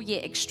sinful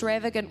yet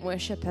extravagant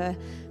worshipper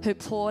who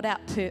poured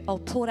out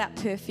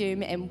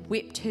perfume and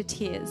wept her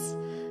tears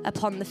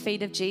upon the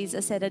feet of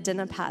Jesus at a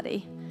dinner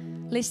party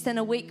less than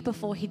a week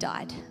before he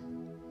died.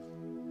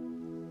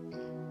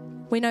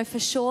 We know for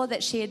sure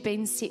that she had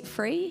been set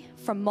free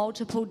from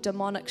multiple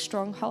demonic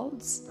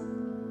strongholds,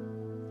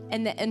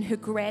 and that in her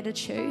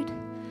gratitude,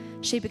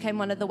 she became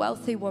one of the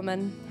wealthy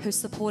women who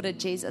supported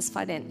Jesus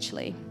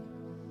financially.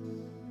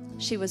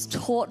 She was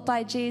taught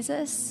by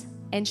Jesus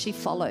and she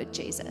followed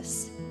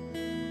Jesus.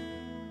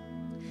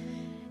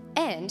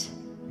 And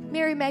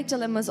Mary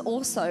Magdalene was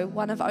also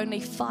one of only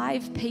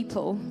 5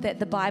 people that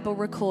the Bible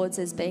records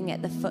as being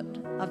at the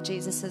foot of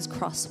Jesus'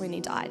 cross when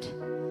he died.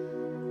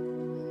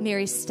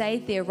 Mary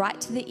stayed there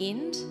right to the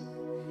end,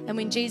 and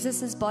when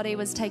Jesus' body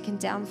was taken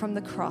down from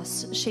the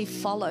cross, she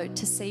followed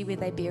to see where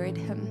they buried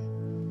him.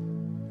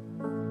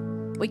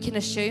 We can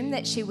assume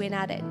that she went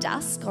out at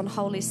dusk on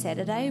Holy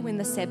Saturday when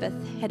the Sabbath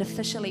had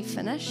officially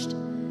finished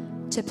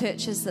to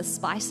purchase the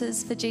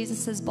spices for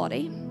Jesus'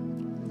 body,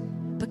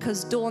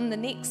 because dawn the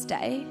next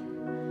day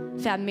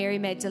found Mary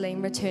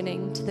Magdalene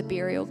returning to the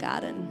burial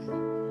garden.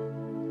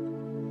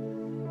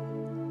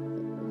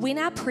 When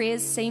our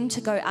prayers seem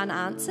to go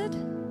unanswered,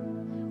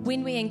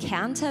 when we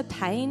encounter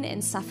pain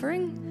and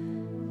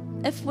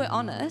suffering, if we're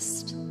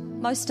honest,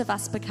 most of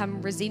us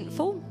become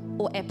resentful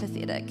or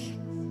apathetic.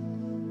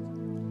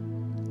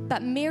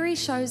 But Mary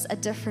shows a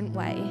different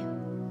way.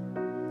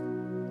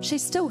 She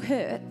still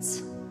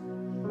hurts.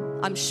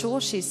 I'm sure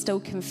she's still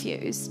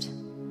confused.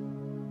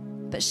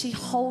 But she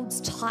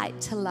holds tight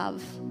to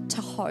love,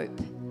 to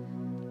hope.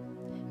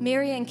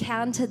 Mary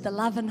encountered the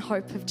love and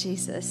hope of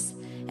Jesus,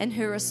 and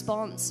her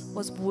response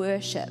was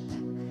worship,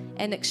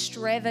 an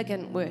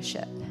extravagant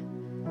worship.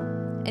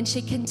 And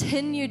she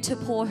continued to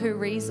pour her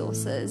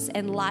resources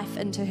and life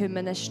into her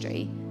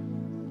ministry.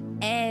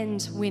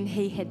 And when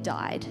he had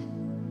died,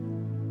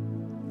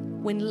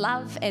 when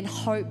love and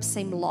hope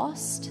seem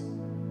lost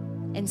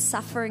and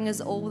suffering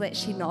is all that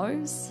she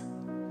knows,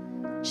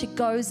 she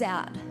goes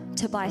out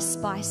to buy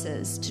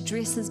spices to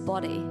dress his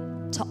body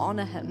to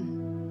honor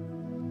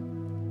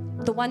him.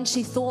 The one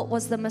she thought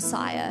was the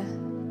Messiah,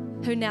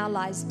 who now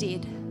lies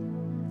dead.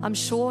 I'm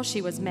sure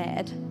she was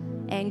mad,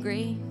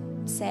 angry,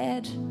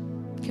 sad,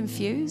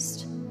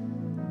 confused.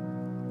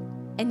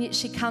 And yet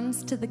she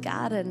comes to the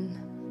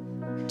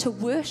garden to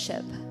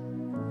worship.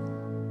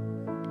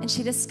 And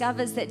she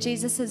discovers that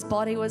Jesus'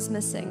 body was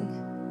missing.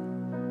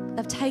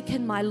 They've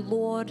taken my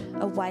Lord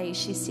away,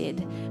 she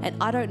said, and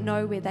I don't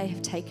know where they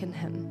have taken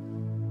him.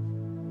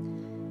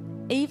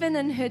 Even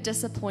in her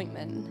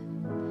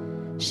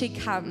disappointment, she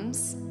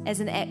comes as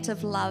an act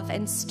of love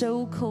and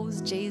still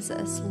calls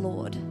Jesus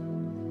Lord.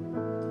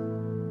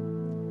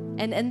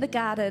 And in the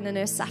garden, in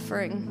her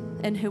suffering,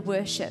 in her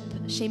worship,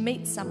 she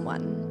meets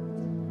someone.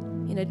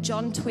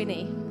 John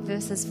 20,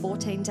 verses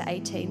 14 to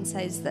 18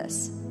 says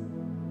this.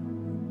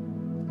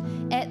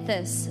 At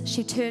this,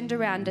 she turned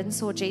around and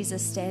saw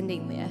Jesus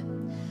standing there,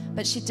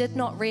 but she did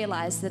not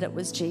realize that it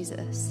was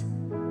Jesus.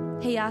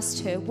 He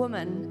asked her,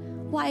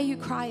 "Woman, why are you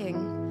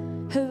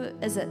crying? Who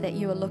is it that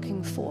you are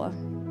looking for?"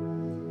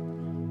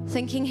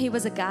 Thinking he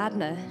was a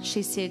gardener,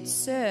 she said,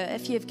 "Sir,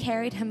 if you have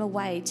carried him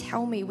away,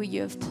 tell me where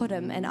you have put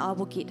him, and I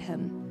will get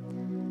him."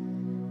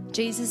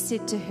 Jesus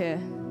said to her,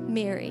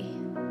 "Mary."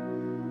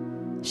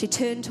 She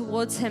turned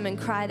towards him and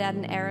cried out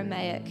in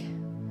Aramaic,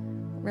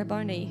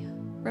 "Rabboni,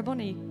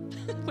 Rabboni,"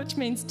 which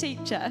means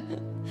teacher.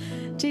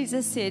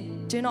 Jesus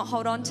said, "Do not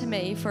hold on to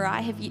me, for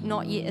I have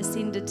not yet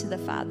ascended to the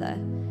Father.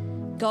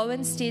 Go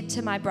instead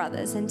to my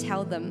brothers and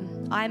tell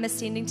them, I am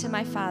ascending to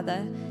my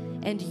Father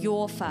and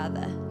your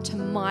Father, to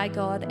my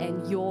God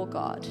and your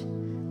God."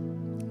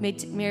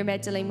 Mary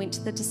Magdalene went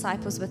to the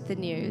disciples with the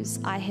news,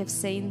 "I have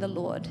seen the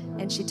Lord,"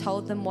 and she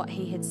told them what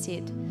he had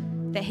said,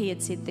 that he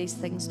had said these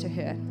things to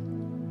her.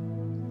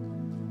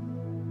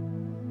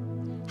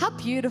 How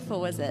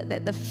beautiful is it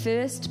that the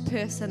first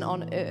person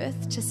on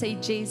earth to see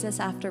Jesus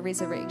after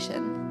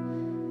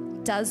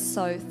resurrection does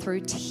so through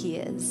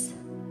tears,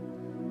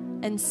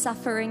 in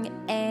suffering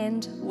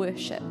and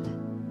worship?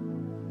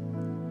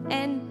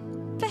 And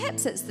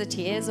perhaps it's the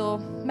tears, or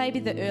maybe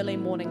the early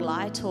morning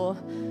light, or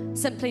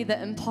simply the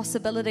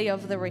impossibility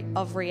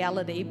of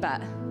reality.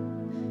 But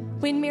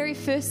when Mary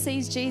first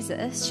sees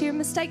Jesus, she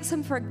mistakes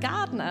him for a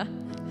gardener.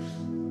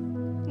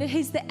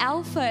 He's the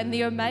Alpha and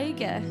the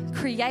Omega,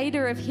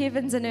 creator of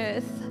heavens and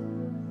earth.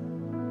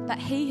 But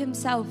he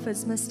himself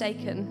is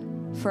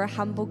mistaken for a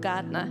humble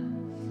gardener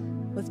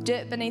with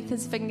dirt beneath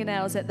his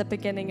fingernails at the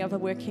beginning of a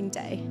working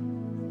day.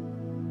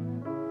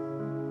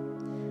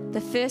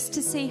 The first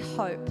to see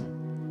hope,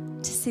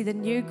 to see the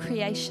new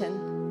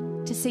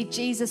creation, to see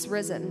Jesus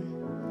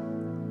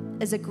risen,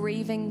 is a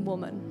grieving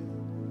woman.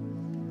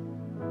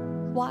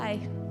 Why?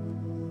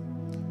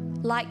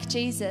 Like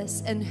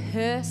Jesus, in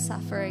her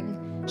suffering,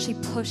 she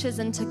pushes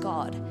into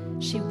God.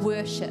 She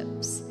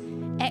worships,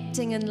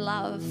 acting in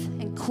love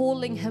and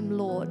calling him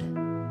Lord.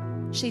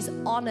 She's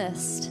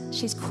honest.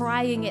 She's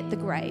crying at the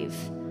grave.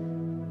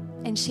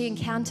 And she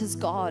encounters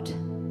God.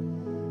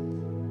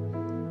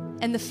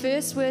 And the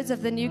first words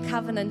of the new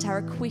covenant are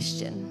a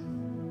question.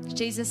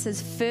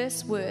 Jesus'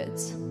 first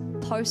words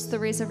post the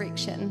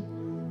resurrection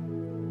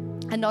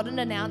are not an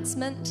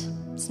announcement.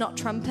 It's not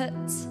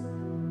trumpets.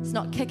 It's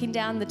not kicking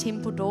down the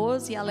temple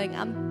doors yelling,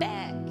 "I'm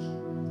back."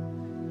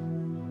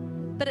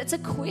 But it's a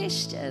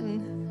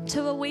question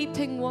to a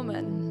weeping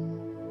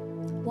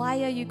woman.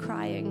 Why are you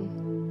crying?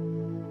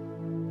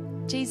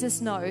 Jesus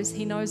knows.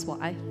 He knows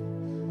why.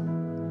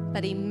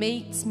 But he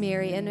meets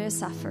Mary in her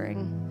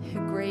suffering,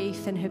 her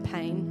grief and her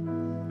pain,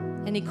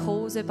 and he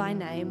calls her by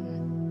name.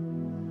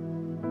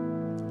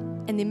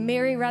 And then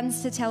Mary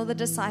runs to tell the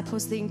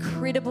disciples the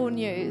incredible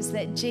news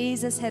that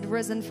Jesus had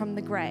risen from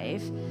the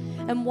grave.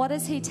 And what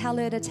does he tell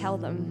her to tell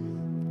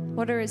them?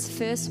 What are his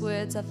first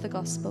words of the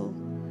gospel?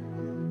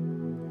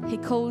 He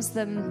calls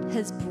them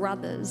his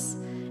brothers,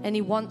 and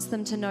he wants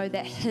them to know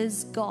that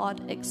his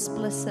God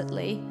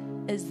explicitly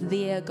is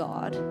their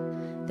God,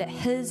 that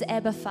his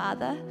Abba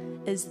Father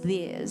is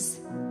theirs.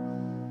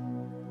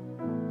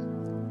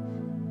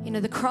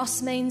 The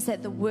cross means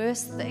that the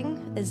worst thing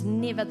is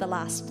never the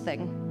last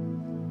thing.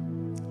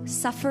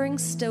 Suffering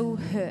still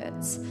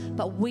hurts,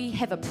 but we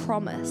have a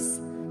promise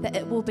that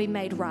it will be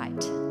made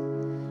right.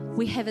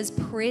 We have his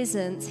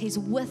presence. He's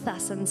with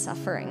us in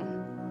suffering.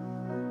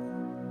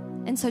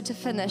 And so to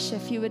finish,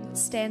 if you would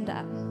stand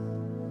up.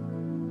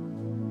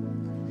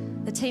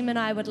 The team and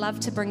I would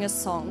love to bring a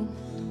song.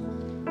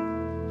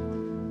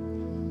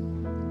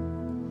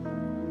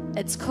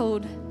 It's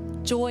called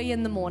Joy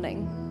in the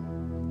Morning.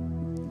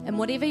 And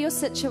whatever your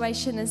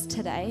situation is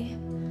today,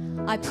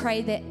 I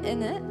pray that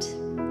in it,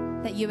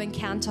 that you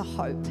encounter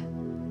hope.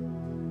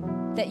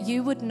 That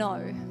you would know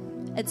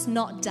it's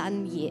not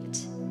done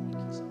yet.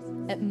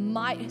 It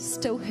might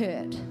still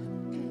hurt.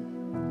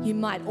 You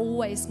might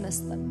always miss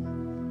them.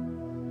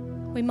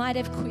 We might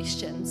have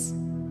questions.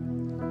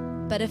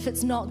 But if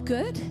it's not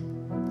good,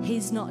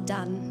 he's not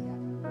done.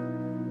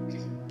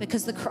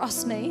 Because the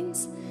cross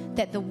means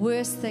that the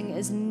worst thing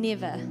is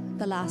never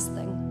the last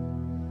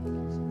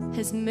thing.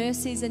 His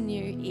mercies are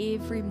new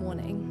every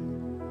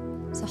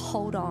morning. So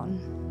hold on.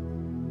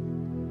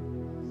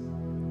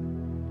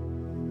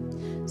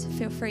 So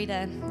feel free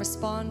to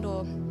respond,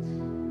 or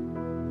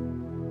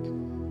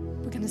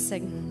we're going to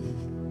sing.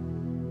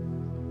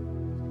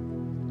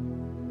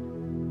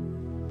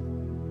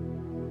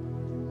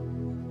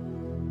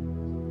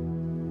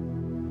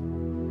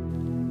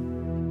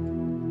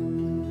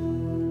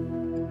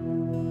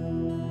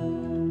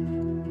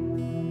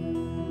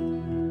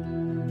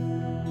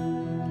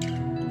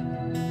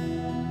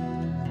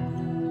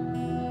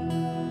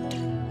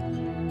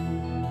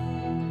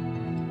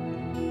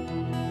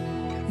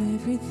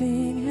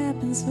 Everything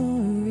happens for a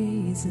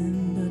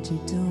reason, but you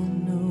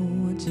don't know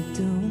what you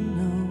don't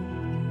know.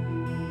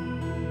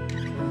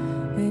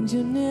 And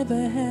you'll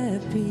never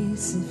have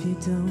peace if you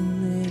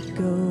don't let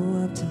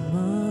go of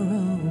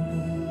tomorrow.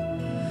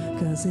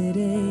 'Cause it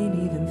ain't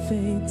even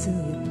fate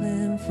till your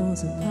plan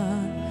falls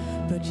apart,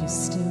 but you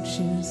still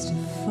choose to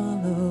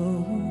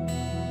follow.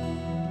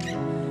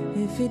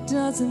 If it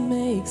doesn't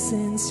make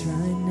sense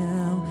right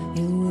now,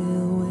 it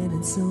will when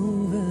it's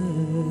over.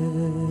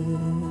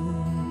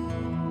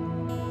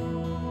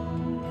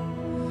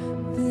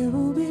 There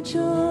will be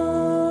joy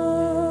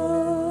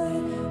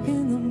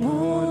in the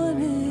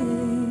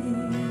morning.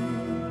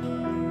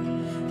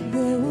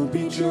 There will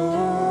be joy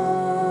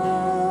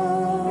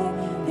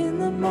in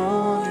the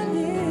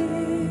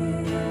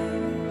morning.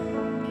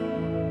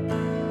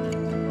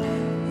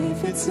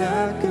 If it's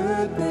not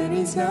good, then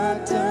he's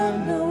not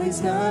done. No,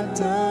 he's not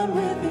done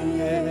with it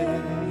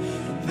yet.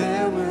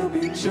 There will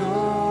be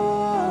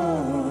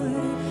joy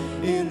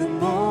in the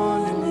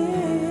morning.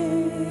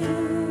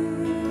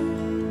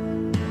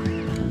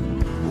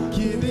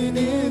 Giving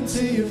in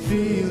to your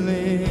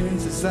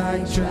feelings is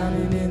like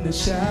drowning in the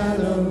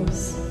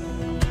shallows.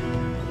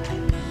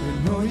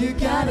 And oh, you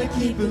gotta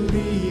keep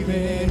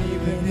believing,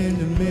 even in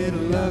the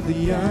middle of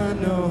the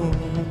unknown.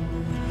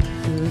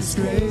 'Cause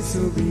grace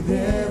will be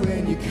there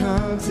when you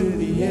come to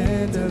the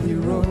end of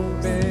your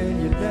rope and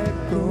you let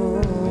go.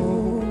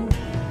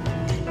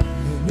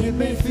 And it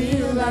may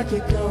feel like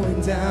you're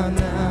going down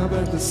now,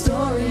 but the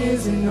story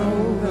isn't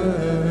over.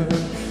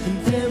 And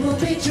there will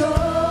be joy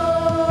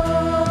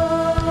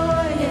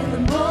in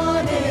the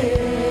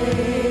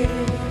morning.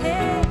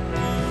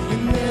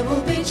 And there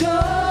will be joy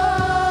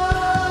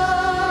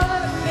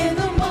in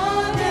the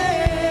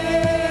morning.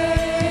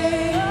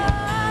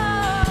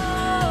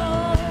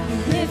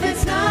 And if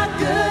it's not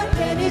good,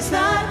 then he's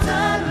not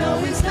done. No,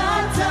 he's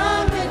not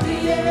done with the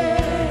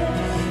end.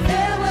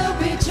 There will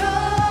be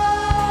joy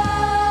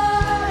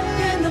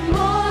in the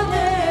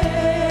morning.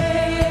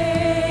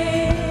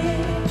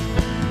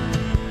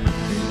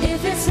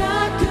 If it's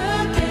not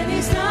good, then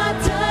he's not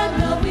done.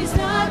 No, he's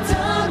not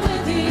done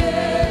with the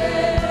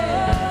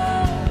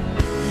end.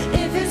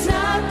 If it's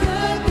not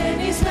good, then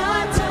he's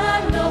not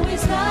done. No,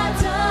 he's not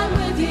done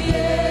with the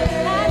end.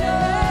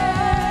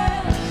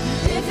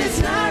 If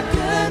it's not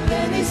good,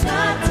 then he's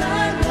not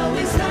done. No,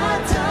 he's not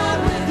done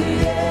with the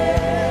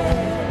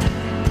end.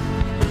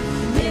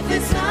 If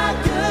it's not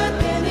good,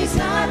 then he's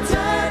not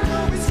done. No,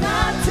 he's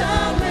not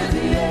done with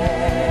the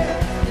end.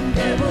 And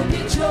there will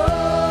be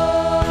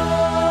joy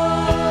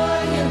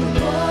in the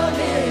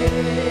morning.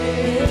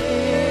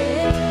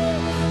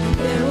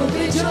 There will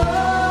be joy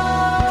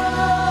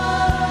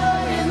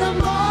in the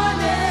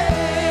morning.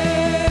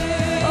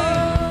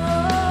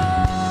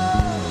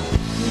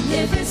 And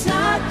if it's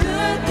not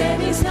good, then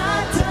he's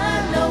not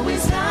done. No,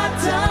 he's not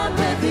done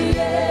with the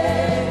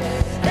end.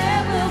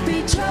 There will be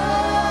joy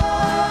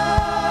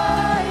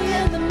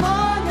in the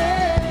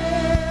morning.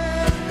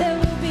 There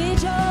will be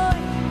joy.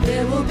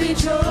 There will be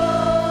joy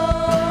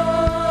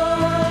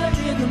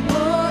in the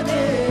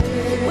morning.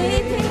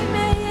 Weeping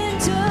may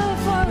endure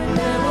for a night.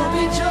 There will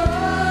be joy.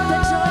 The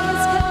joy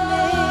is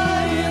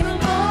coming in the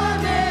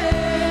morning.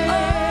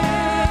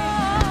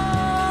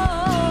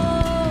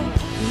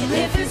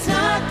 If it's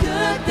not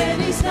good, then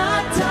he's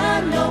not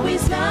done. No,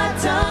 he's not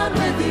done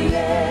with the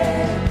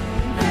end.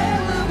 There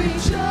will be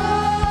joy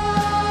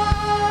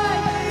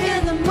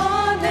in the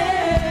morning.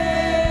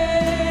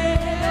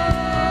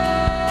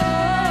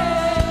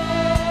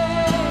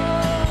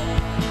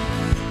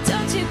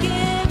 Don't you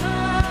give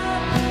up.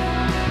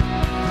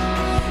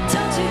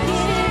 Don't you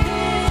give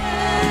in.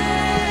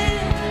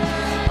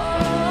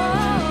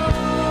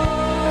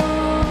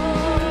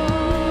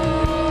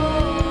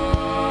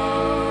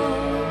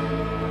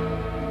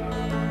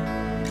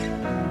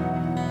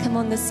 Come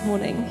on this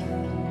morning.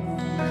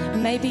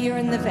 Maybe you're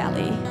in the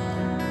valley.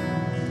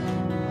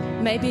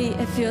 Maybe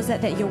it feels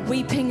like that you're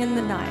weeping in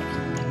the night.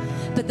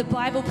 But the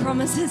Bible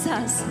promises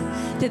us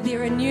that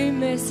there are new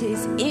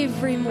mercies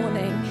every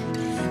morning.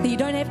 That you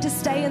don't have to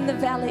stay in the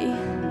valley.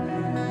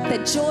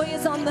 That joy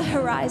is on the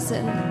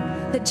horizon.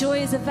 That joy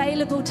is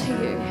available to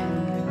you.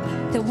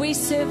 That we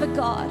serve a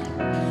God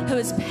who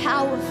is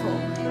powerful,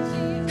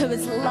 who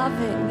is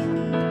loving.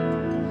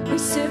 We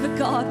serve a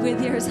God where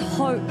there is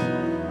hope.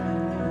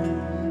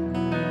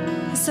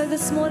 So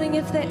this morning,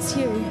 if that's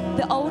you,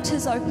 the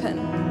altar's open.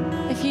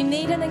 If you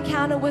need an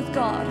encounter with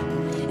God,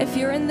 if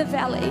you're in the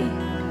valley,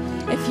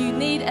 if you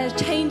need a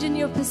change in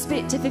your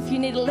perspective, if you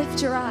need to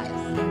lift your eyes,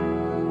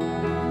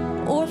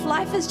 or if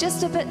life is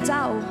just a bit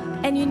dull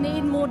and you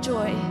need more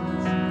joy,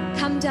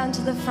 come down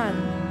to the front.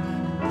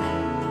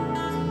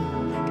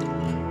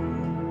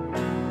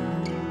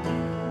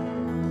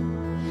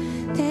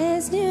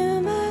 There's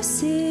new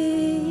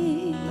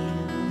mercy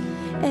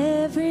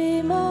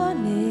every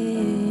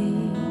morning.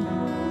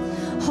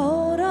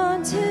 Hold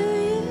on till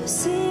you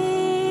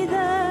see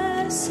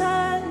the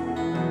sun.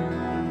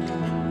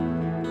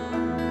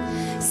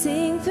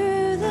 Sing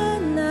through the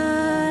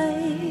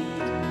night.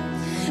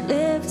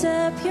 Lift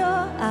up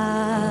your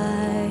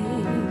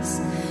eyes.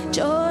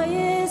 Joy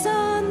is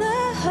on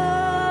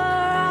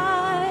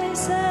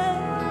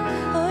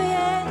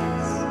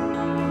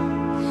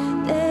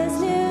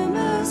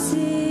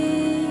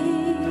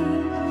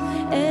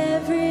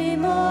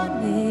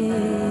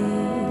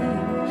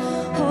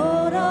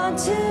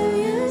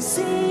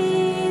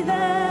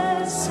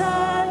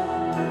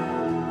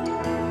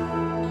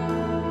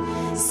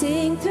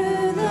Sing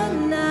through the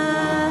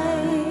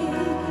night,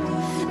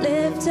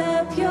 lift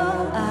up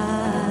your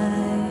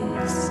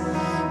eyes.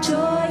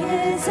 Joy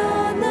is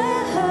on the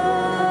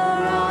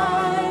horizon.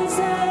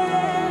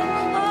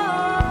 Oh,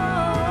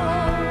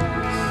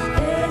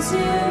 there's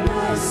new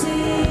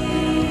mercy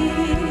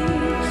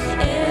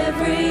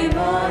every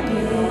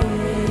morning.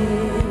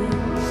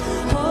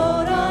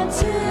 Hold on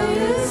till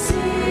you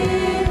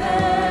see the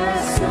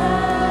sun.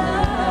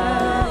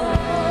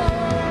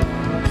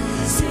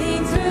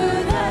 Sing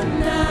through the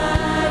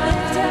night,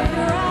 lift up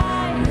your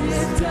eyes,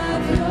 lift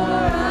up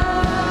your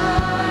eyes.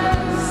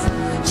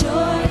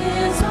 Joy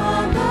is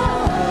on the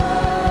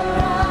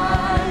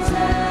horizon.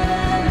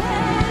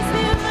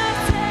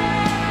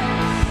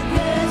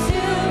 There's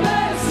new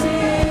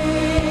mercy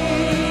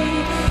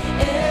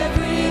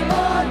every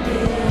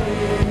morning.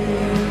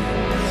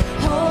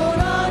 Hold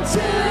on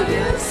till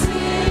you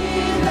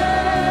see the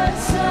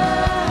sun.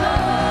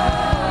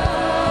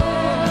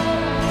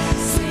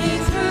 See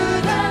through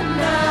the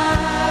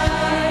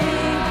night,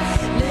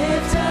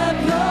 lift up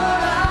your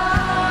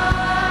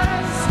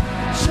eyes.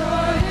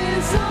 Joy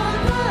is on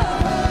the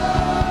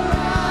horizon.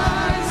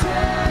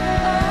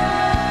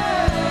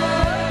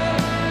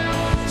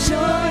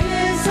 Joy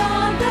is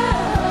on the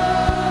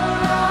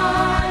horizon.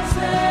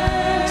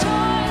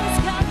 Joy is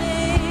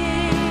coming.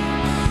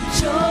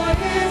 Joy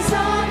is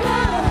on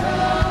the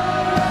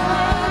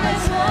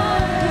horizon.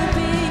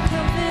 Be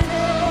confident.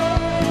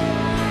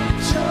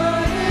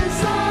 Joy is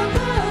on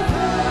the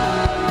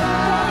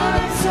horizon.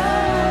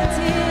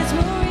 Tears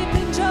will reap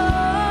in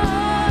joy.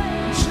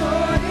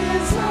 Joy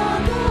is on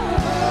the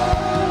horizon.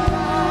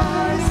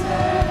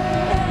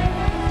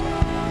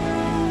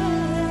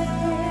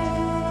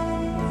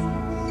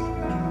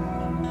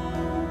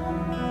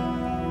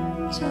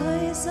 Joy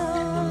is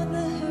on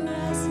the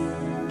horizon.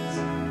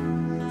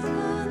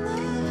 On the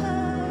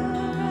horizon.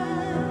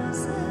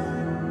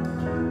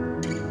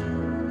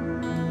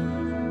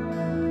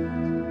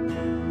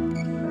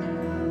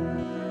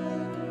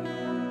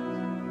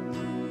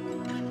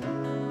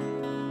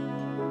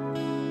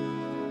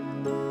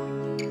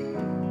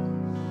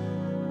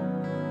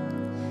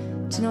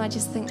 Do you know, I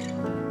just think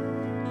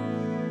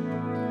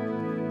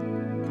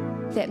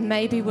that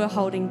maybe we're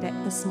holding back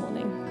this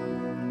morning.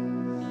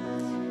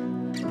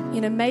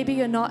 You know, maybe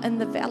you're not in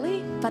the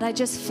valley, but I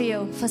just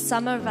feel for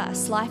some of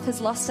us, life has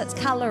lost its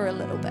color a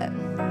little bit.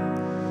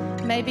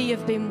 Maybe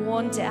you've been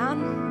worn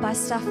down by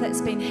stuff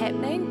that's been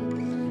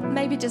happening.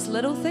 Maybe just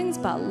little things,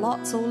 but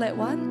lots all at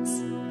once.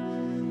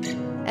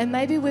 And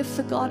maybe we've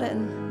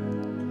forgotten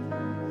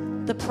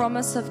the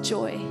promise of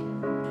joy.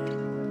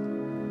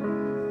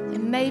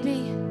 And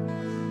maybe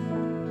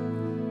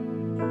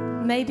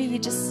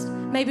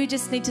we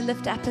just need to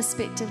lift our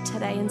perspective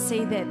today and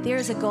see that there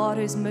is a God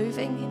who's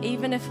moving,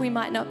 even if we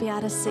might not be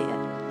able to see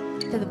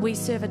it, that we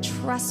serve a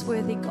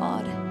trustworthy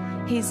God.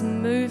 He's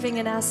moving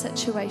in our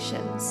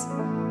situations.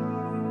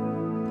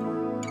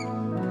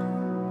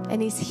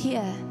 And He's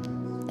here.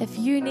 If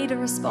you need to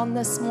respond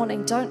this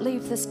morning, don't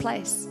leave this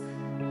place.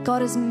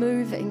 God is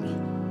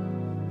moving.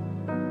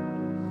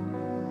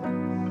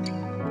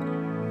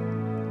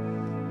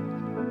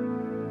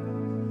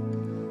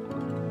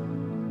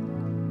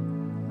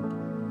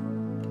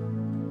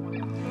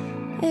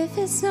 If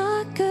it's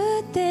not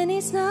good, then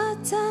He's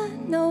not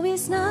done. No,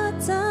 He's not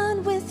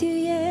done with you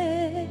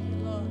yet.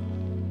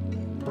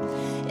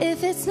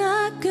 If it's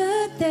not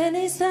good, then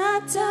He's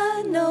not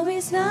done. No,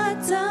 He's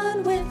not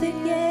done with it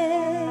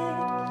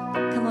yet.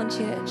 Come on,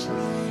 church.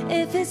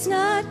 If it's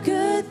not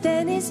good,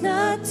 then He's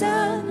not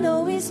done.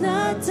 No, He's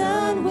not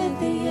done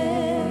with it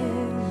yet.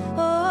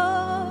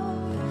 Oh,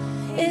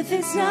 if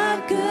it's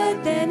not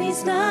good, then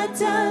He's not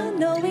done.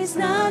 No, He's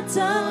not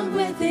done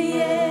with it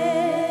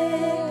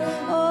yet.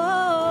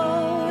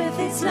 Oh, if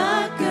it's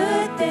not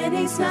good, then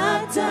He's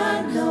not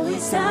done. No,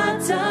 He's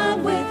not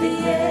done with it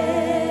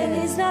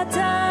yet. He's not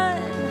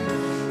done.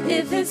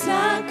 If it's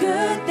not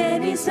good,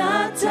 then He's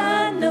not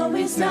done. No,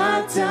 He's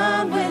not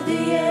done with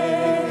it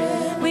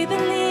yet. We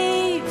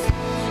believe.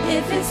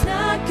 If it's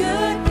not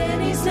good,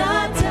 then He's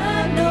not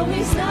done. No,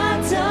 He's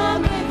not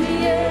done with it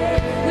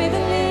yet. We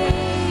believe.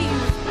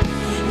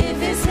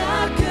 If it's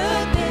not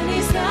good, then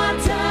He's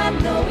not done.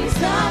 No, He's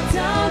not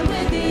done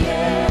with it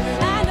yet.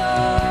 I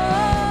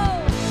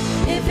know.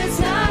 If it's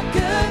not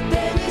good,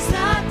 then He's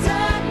not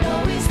done.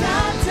 No, He's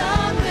not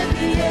done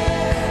with it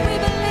yet. We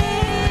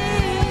believe.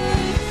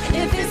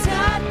 If it's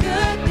not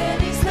good, then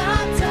He's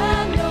not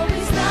done. No,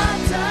 He's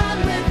not done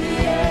with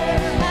it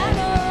yet. I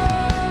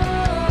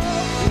know.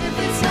 If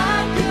it's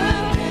not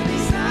good, then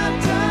He's not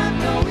done.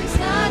 No,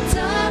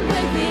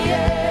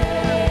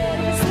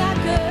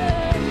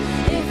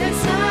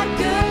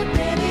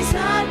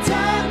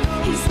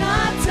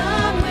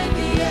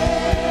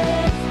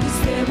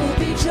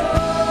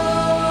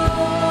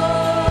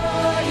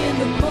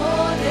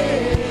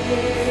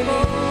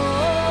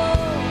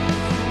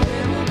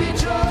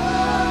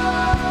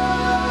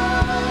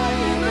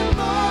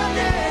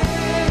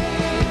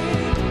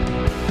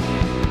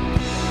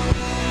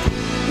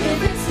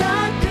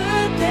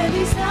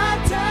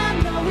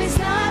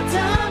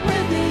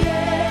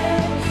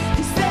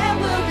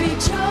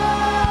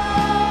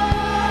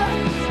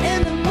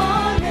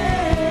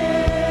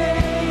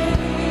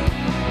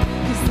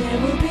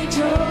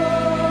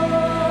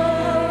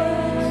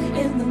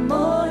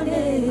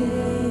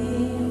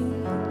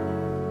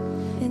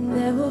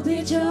 There will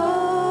be joy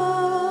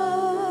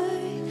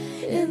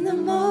in the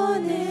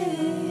morning.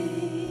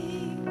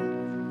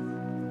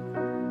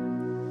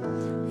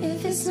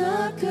 If it's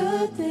not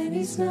good, then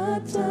he's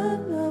not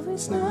done. No,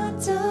 he's not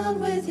done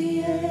with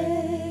you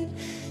yet.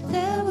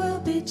 There will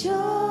be joy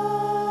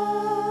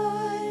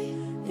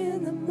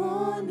in the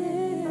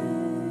morning.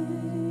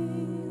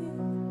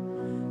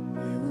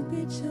 There will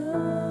be joy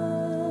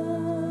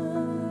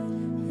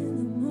in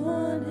the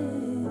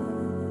morning.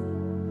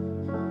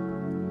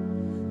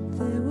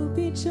 There will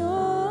be joy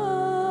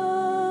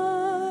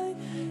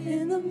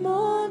in the morning.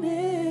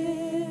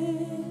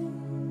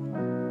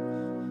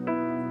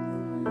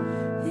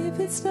 If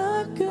it's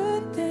not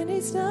good, then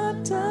he's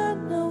not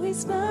done. No,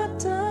 he's not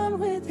done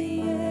with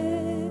it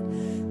yet.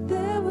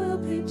 There will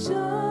be joy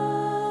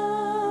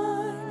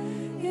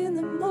in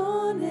the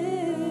morning.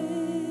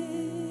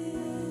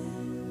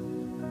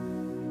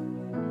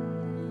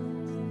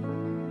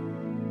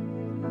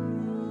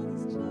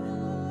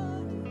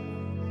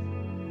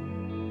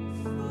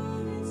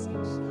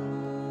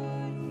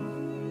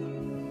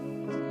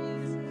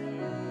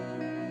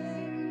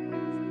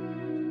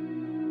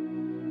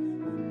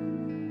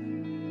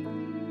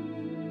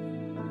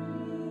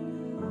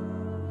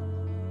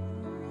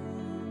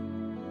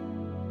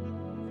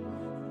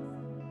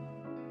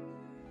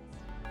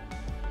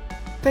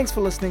 Thanks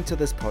for listening to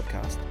this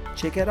podcast.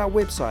 Check out our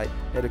website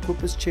at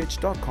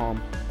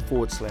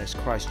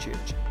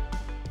equipperschurch.com/Christchurch.